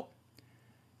hip belt.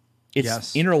 It's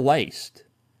Yes. interlaced.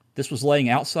 This was laying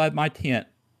outside my tent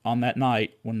on that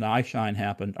night when the eye shine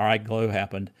happened, or eye glow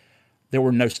happened. There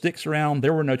were no sticks around.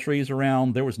 There were no trees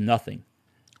around. There was nothing.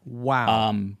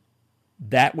 Wow.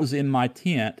 That was in my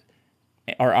tent,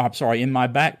 or I'm sorry, in my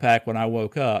backpack when I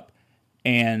woke up.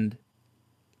 And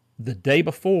the day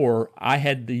before, I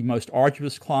had the most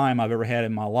arduous climb I've ever had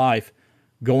in my life,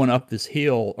 going up this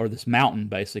hill or this mountain,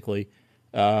 basically.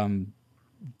 I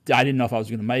didn't know if I was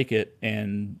going to make it,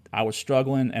 and I was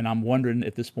struggling. And I'm wondering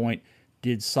at this point,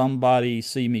 did somebody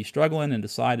see me struggling and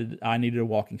decided I needed a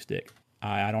walking stick?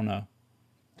 I don't know.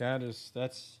 That's.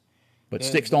 But Yeah,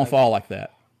 sticks don't fall like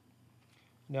that.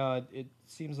 No, it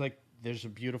seems like there's a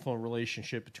beautiful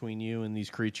relationship between you and these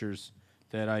creatures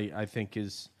that I think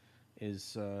is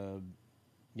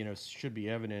should be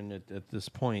evident at this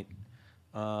point.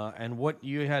 And what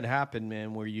you had happened,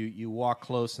 man, where you walk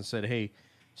close and said, "Hey,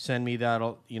 send me that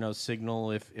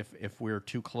signal if we're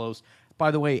too close."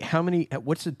 By the way,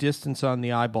 what's the distance on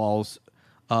the eyeballs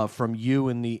from you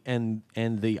and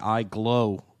the eye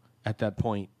glow at that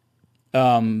point?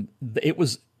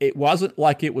 It wasn't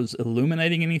like it was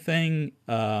illuminating anything.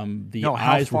 The No,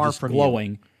 how eyes were far just from you?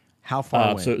 glowing. How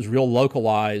far away? So it was real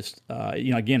localized.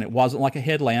 Again, it wasn't like a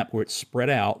headlamp where it's spread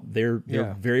out. They're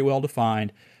Yeah. very well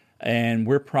defined, and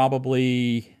we're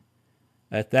probably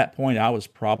at that point. I was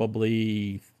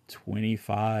probably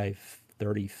 25,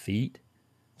 30 feet.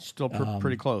 Still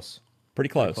pretty close. Pretty Pretty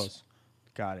close. close.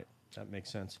 Got it. That makes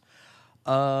sense.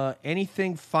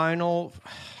 Anything final?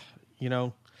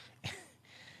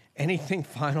 Anything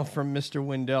final from Mr.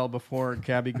 Wendell before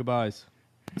Cabby goodbyes?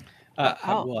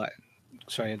 What?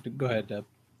 Sorry, go ahead,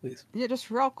 please. Yeah,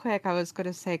 just real quick, I was going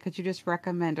to say, could you just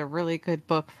recommend a really good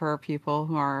book for people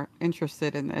who are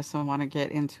interested in this and want to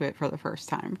get into it for the first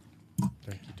time?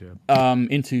 Thank you,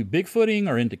 Deb. Into Bigfooting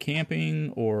or into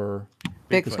camping or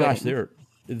because Bigfooting. gosh,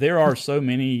 there are so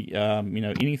many.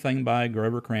 Anything by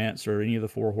Grover Krantz or any of the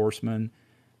Four Horsemen,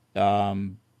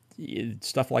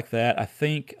 stuff like that. I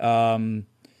think.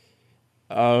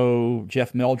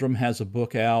 Jeff Meldrum has a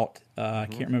book out. I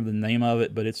can't remember the name of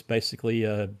it, but it's basically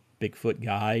a Bigfoot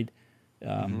guide.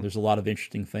 There's a lot of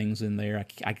interesting things in there.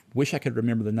 I wish I could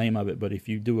remember the name of it, but if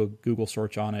you do a Google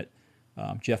search on it,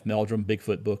 Jeff Meldrum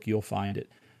Bigfoot book, you'll find it.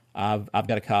 I've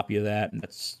got a copy of that, and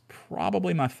that's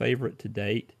probably my favorite to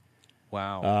date.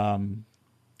 Wow.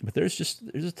 But there's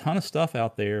a ton of stuff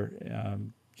out there.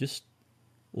 Just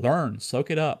learn,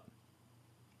 soak it up.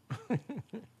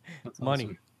 That's Money.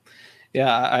 awesome.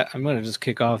 Yeah, I'm going to just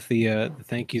kick off the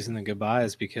thank yous and the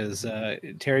goodbyes because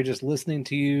Terry, just listening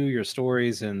to you, your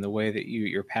stories, and the way that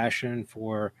your passion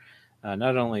for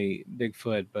not only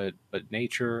Bigfoot but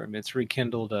nature. I mean, it's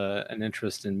rekindled an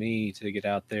interest in me to get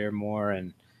out there more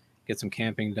and get some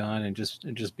camping done and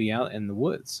just be out in the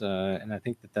woods. And I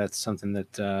think that that's something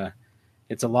that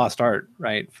it's a lost art,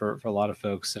 right, for a lot of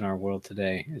folks in our world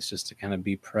today. It's just to kind of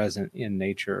be present in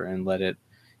nature and let it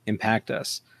impact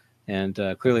us. And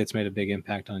clearly, it's made a big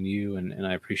impact on you, and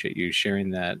I appreciate you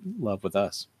sharing that love with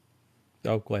us.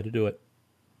 Oh, glad to do it.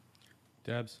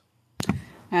 Debs. I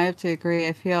have to agree.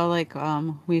 I feel like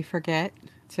we forget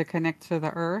to connect to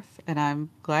the earth, and I'm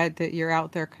glad that you're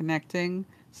out there connecting,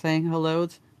 saying hello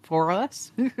for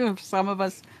us. Some of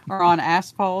us are on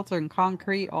asphalt and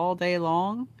concrete all day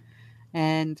long.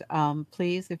 And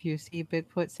please, if you see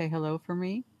Bigfoot, say hello for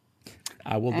me.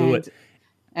 I will do And it.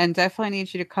 and definitely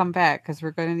need you to come back because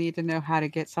we're going to need to know how to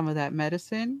get some of that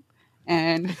medicine.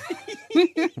 And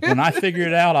When I figure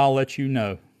it out, I'll let you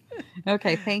know.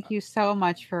 okay, thank you so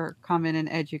much for coming and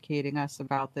educating us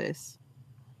about this.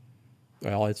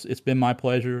 Well, it's been my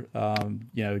pleasure.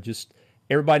 Just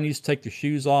everybody needs to take their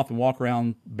shoes off and walk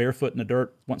around barefoot in the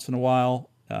dirt once in a while.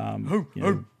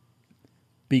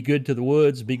 Be good to the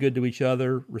woods, be good to each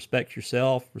other, respect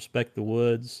yourself, respect the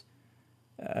woods.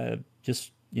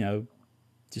 Just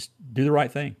just do the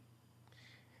right thing.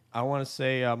 I want to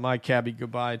say my cabbie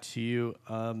goodbye to you,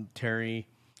 Terry.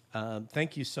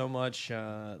 Thank you so much.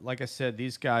 Like I said,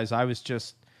 these guys, I was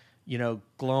just,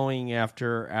 glowing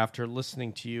after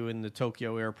listening to you in the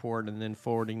Tokyo airport and then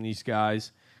forwarding these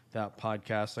guys that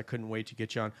podcast. I couldn't wait to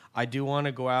get you on. I do want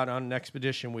to go out on an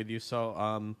expedition with you,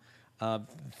 so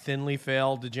thinly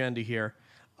veiled agenda here.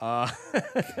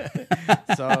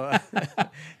 So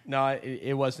no,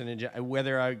 it wasn't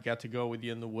whether I got to go with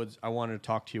you in the woods. I wanted to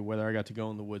talk to you whether I got to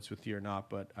go in the woods with you or not,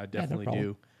 but I definitely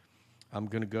do. I'm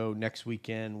going to go next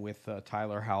weekend with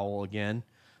Tyler Howell again,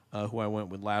 who I went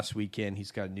with last weekend.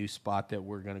 He's got a new spot that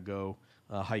we're going to go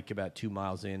hike about 2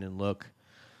 miles in and look.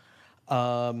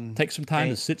 Take some time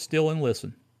to sit still and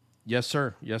listen. Yes,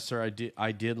 sir. Yes, sir.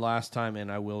 I did last time,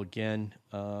 and I will again.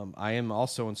 I am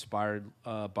also inspired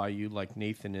by you, like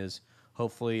Nathan is.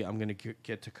 Hopefully, I'm going to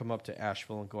get to come up to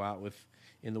Asheville and go out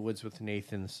in the woods with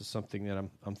Nathan. This is something that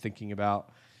I'm thinking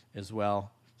about as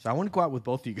well. So I want to go out with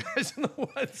both of you guys in the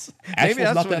woods. Maybe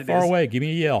that's not that far away. Give me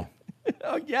a yell.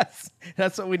 Oh yes,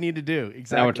 that's what we need to do.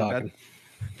 Exactly. Now we're talking.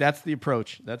 That's the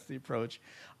approach. That's the approach.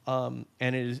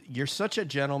 And you're such a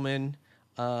gentleman.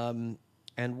 And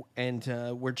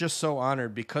we're just so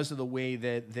honored because of the way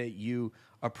that you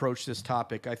approach this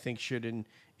topic. I think should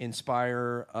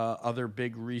inspire other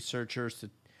big researchers,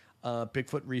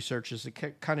 Bigfoot researchers, to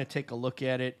kind of take a look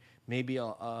at it. Maybe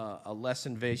a less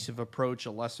invasive approach,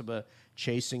 a less of a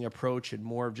chasing approach, and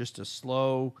more of just a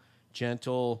slow,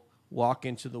 gentle walk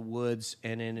into the woods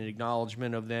and an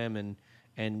acknowledgement of them,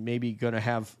 and maybe going to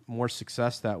have more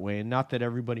success that way. And not that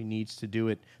everybody needs to do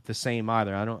it the same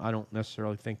either. I don't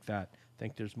necessarily think that. I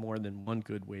think there's more than one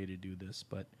good way to do this.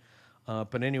 But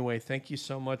anyway, thank you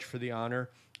so much for the honor,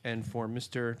 and for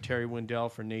Mr. Terry Wendell,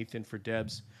 for Nathan, for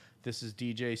Debs. This is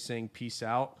DJ saying peace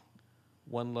out,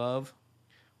 one love.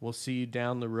 We'll see you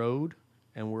down the road,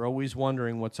 and we're always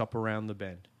wondering what's up around the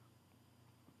bend.